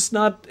that's just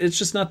not. It's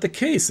just not the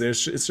case.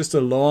 It's just a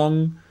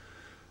long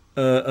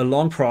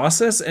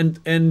process, and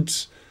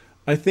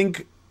I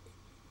think.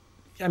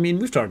 I mean,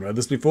 we've talked about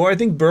this before. I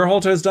think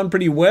Berhalter has done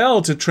pretty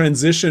well to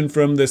transition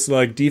from this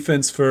like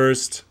defense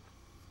first,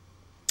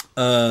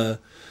 hope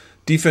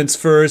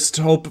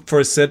for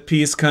a set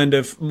piece kind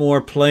of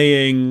more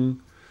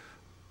playing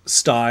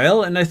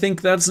style, and I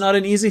think that's not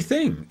an easy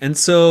thing. And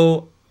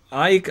so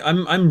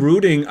I'm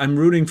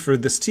rooting for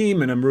this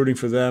team, and I'm rooting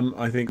for them.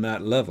 I think on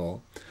that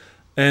level,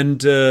 and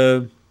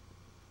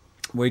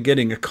we're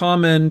getting a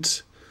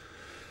comment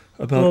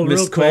about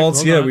missed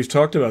calls. Yeah, we've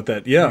talked about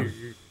that. Yeah.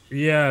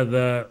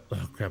 Yeah,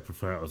 crap, I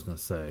forgot what I was going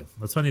to say.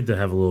 That's why I need to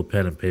have a little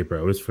pen and paper. I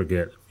always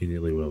forget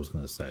immediately what I was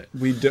going to say. At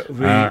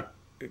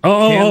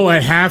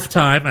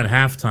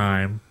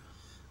halftime,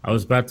 I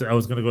was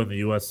going to go in the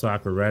U.S.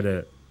 Soccer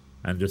Reddit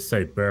and just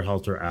say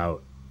Berhalter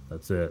out.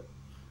 That's it.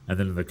 And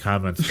then in the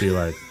comments be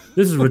like,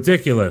 this is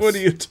ridiculous. What are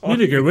you talking about? We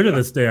need to get rid of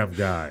this damn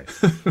guy.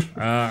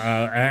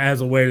 As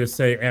a way to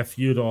say F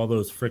you to all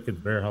those freaking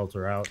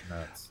Berhalter out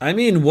nuts. I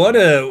mean,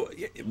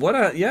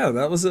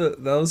 that was a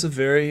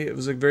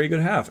very good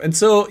half. And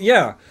so,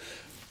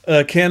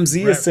 Cam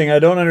Z is saying, I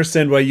don't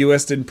understand why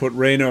U.S. didn't put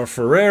Reina or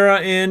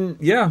Ferreira in.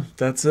 Yeah,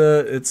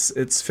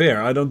 it's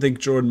fair. I don't think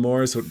Jordan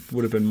Morris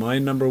would have been my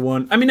number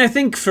one. I mean, I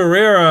think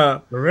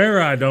Ferreira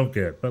I don't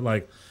get, but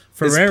like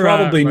is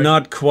probably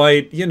not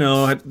quite,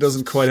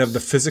 doesn't quite have the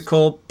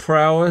physical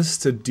prowess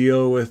to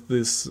deal with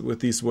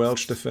these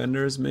Welsh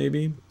defenders,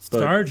 maybe. But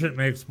Sargent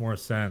makes more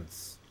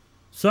sense.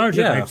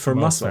 Sargent makes for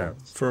more muscle,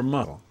 sense. for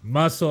muscle.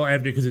 Muscle,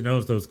 and because he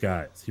knows those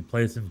guys. He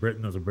plays in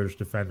Britain as a British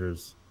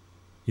defenders.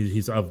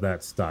 He's of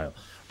that style.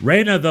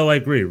 Reina, though, I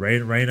agree.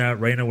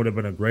 Reina would have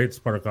been a great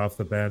spark off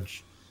the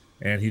bench,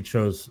 and he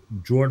chose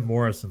Jordan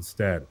Morris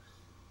instead.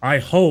 I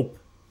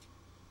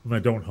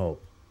don't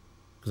hope,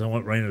 because I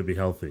want Reina to be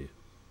healthy.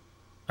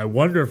 I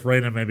wonder if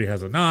Reina maybe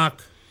has a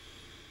knock,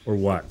 or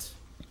what,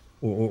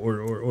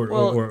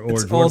 or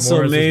it's Jordan also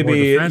Morris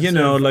maybe is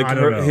more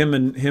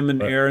defensive. him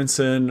and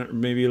Aronson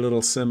maybe a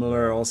little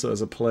similar also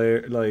as a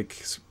player,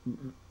 like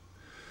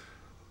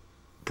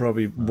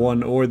probably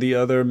one or the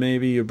other.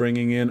 Maybe you're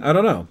bringing in. I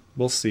don't know.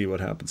 We'll see what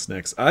happens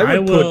next. I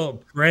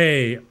will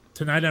pray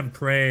tonight. I'm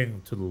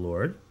praying to the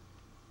Lord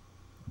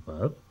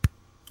above,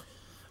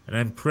 and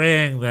I'm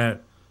praying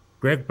that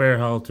Greg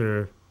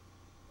Berhalter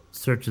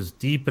searches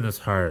deep in his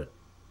heart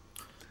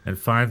and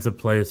finds a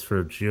place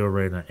for Gio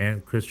Reyna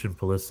and Christian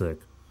Pulisic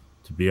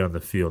to be on the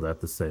field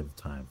at the same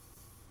time.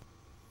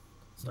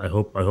 So I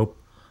hope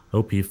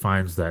he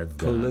finds that.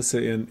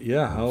 Pulisic, and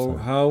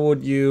how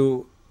would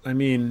you? I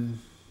mean,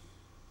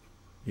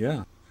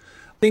 yeah,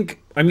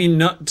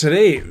 not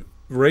today.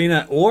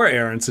 Reyna or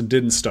Aronson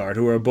didn't start,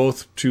 who are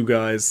both two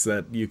guys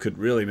that you could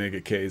really make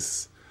a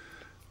case.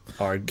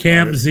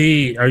 Cam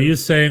Z, are you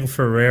saying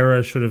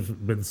Ferreira should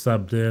have been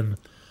subbed in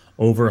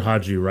over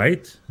Haji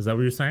Wright? Is that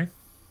what you're saying?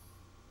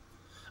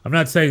 I'm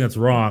not saying it's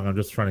wrong. I'm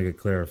just trying to get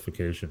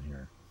clarification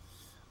here.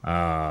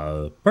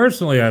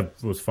 Personally, I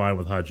was fine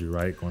with Haji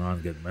Wright going on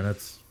and getting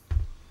minutes.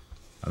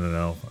 I don't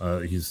know.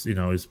 He's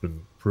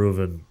been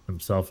proven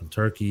himself in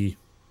Turkey.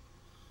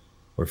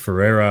 Or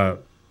Ferreira,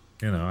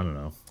 I don't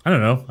know.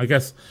 I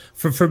guess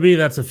for me,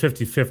 that's a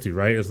 50-50,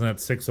 right? Isn't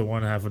that 6 of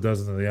one, half a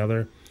dozen of the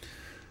other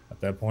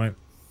at that point?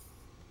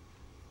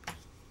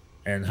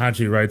 And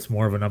Haji Wright's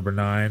more of a number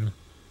 9.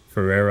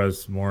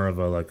 Ferreira's more of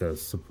a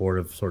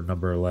supportive sort of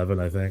number 11,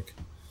 I think.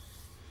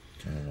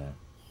 I don't know.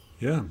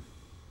 Yeah.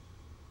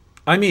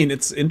 I mean,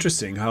 it's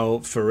interesting how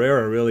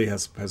Ferreira really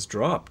has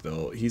dropped,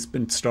 though. He's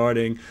been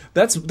starting.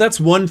 That's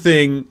one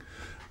thing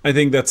I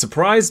think that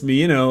surprised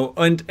me,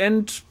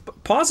 and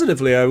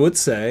positively, I would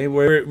say,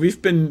 where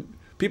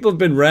people have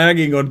been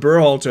ragging on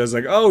Berhalter as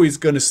like, oh, he's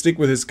going to stick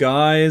with his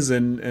guys,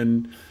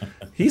 and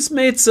he's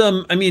made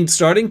some. I mean,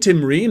 starting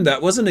Tim Ream,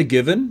 that wasn't a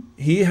given.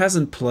 He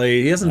hasn't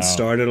played. He hasn't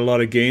started a lot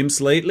of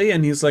games lately,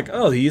 and he's like,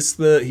 oh, he's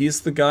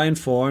the guy in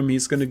form.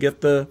 He's going to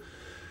get the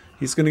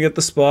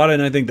spot,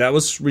 and I think that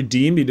was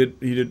redeemed. He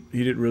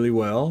did really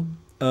well.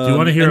 Do you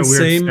want to hear a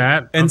weird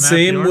stat? And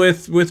same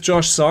with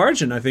Josh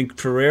Sargent. I think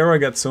Ferreira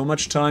got so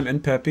much time,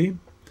 and Pepe.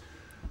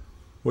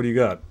 What do you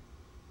got?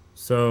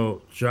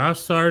 So Josh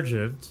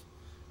Sargent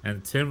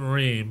and Tim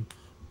Ream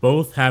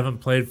both haven't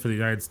played for the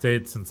United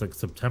States since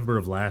September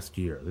of last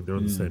year. I think they're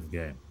in the same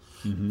game.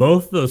 Mm-hmm.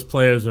 Both of those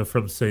players are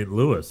from St.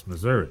 Louis,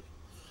 Missouri.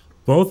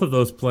 Both of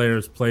those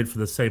players played for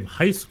the same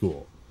high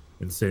school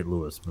in St.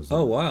 Louis,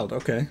 Missouri. Oh, wild.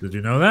 Okay. Did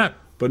you know that?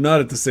 But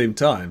not at the same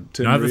time.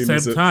 Tim Ream's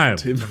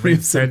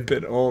a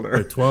bit older.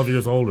 Like 12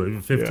 years older,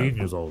 even 15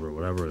 years older,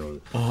 whatever it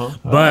is. Uh-huh.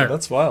 But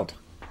that's wild.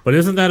 But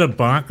isn't that a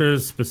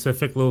bonkers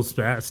specific little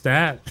stat?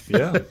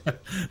 Yeah.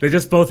 They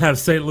just both have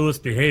St. Louis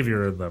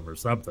behavior in them or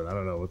something. I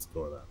don't know what's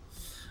going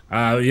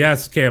on.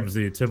 Yes, Cam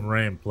Z, Tim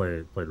Ream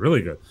played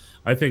really good.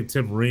 I think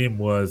Tim Ream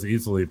was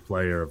easily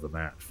player of the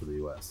match for the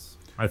U.S.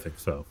 I think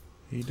so.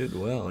 He did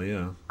well,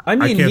 yeah. I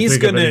mean, he's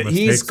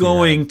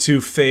going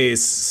to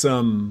face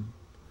some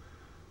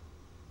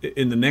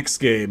in the next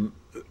game.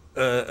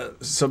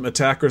 Some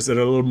attackers that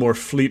are a little more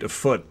fleet of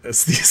foot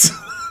as this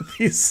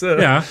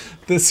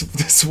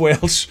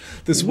Welsh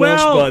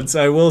buds.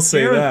 I will say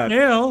Gareth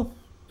Bale,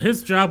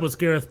 his job was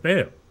Gareth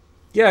Bale.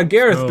 Yeah,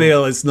 Gareth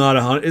Bale is not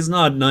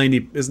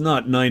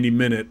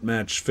 90-minute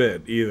match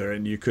fit either,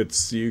 and you could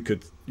see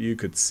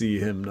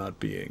him not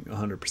being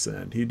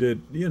 100%. He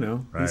did,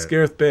 he's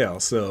Gareth Bale.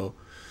 So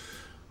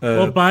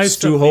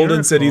Stu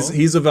Holden said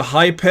he's of a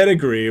high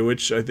pedigree,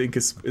 which I think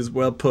is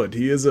well put.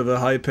 He is of a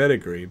high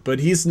pedigree, but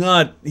he's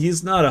not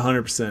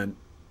 100%.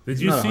 Did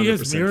you see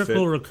his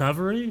miracle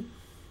recovery?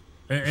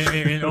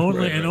 In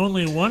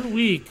only 1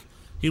 week,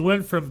 he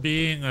went from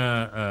being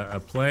a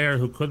player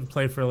who couldn't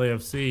play for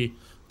LAFC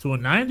to a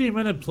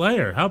 90-minute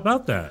player. How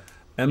about that?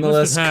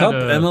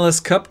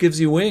 MLS Cup gives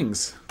you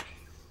wings.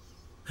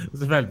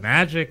 Must have had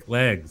magic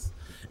legs.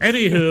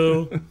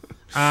 Anywho,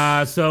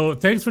 so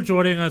thanks for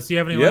joining us. Do you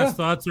have any last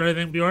thoughts or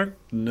anything, Bjorn?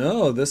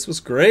 No, this was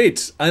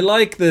great. I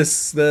like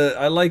this.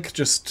 I like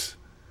just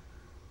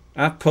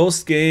at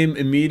post-game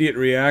immediate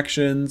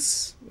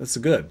reactions. That's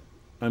good.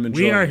 I'm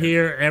enjoying it. We are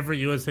here every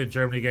USA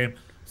Germany game.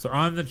 So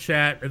on the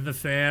chat and the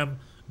fam,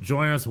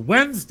 join us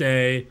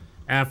Wednesday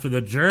after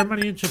the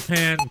Germany and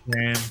Japan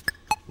game.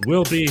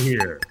 We'll be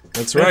here.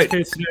 That's right. Best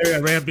case scenario,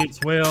 Iran beats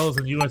Wales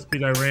and US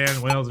beat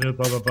Iran. Wales blah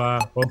blah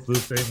blah. Both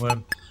lose to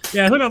England.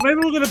 Yeah, who knows? Maybe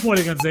we'll get a point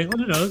against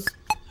England. Who knows?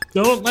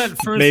 Don't let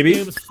first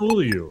games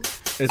fool you.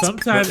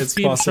 Sometimes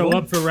teams show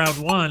up for round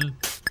 1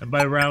 And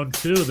by round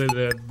 2,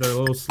 they're a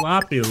little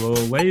sloppy, a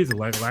little lazy,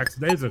 like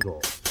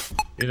lackadaisical.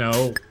 You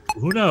know,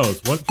 who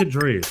knows? One can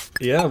dream.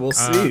 Yeah, we'll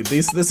see.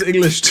 This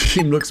English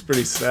team looks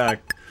pretty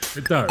stacked.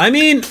 It does. I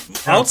mean,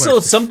 also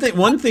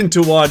one thing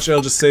to watch,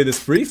 I'll just say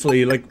this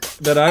briefly, like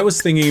that I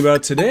was thinking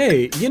about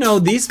today, you know,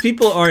 these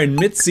people are in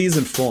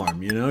mid-season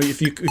form, you know?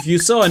 If you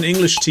saw an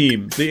English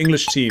team, the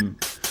English team,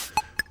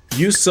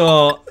 you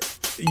saw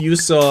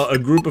a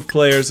group of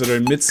players that are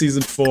in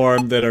mid-season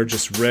form that are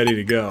just ready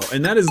to go.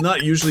 And that is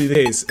not usually the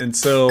case. And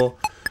so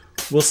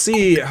we'll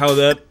see how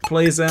that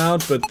plays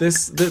out, but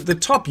the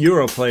top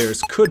Euro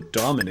players could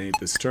dominate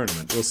this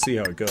tournament. We'll see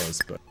how it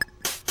goes, but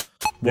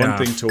one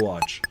thing to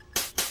watch.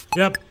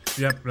 Yep,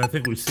 and I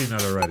think we've seen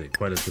that already.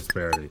 Quite a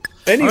disparity.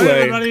 Anyway. All right,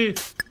 everybody.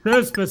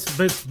 Tschüss,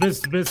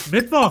 bis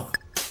Mittwoch.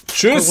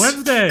 Tschüss.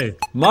 Wednesday.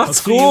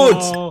 Macht's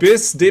gut.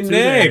 Bis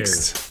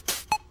demnächst.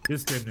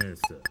 Bis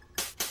demnächst.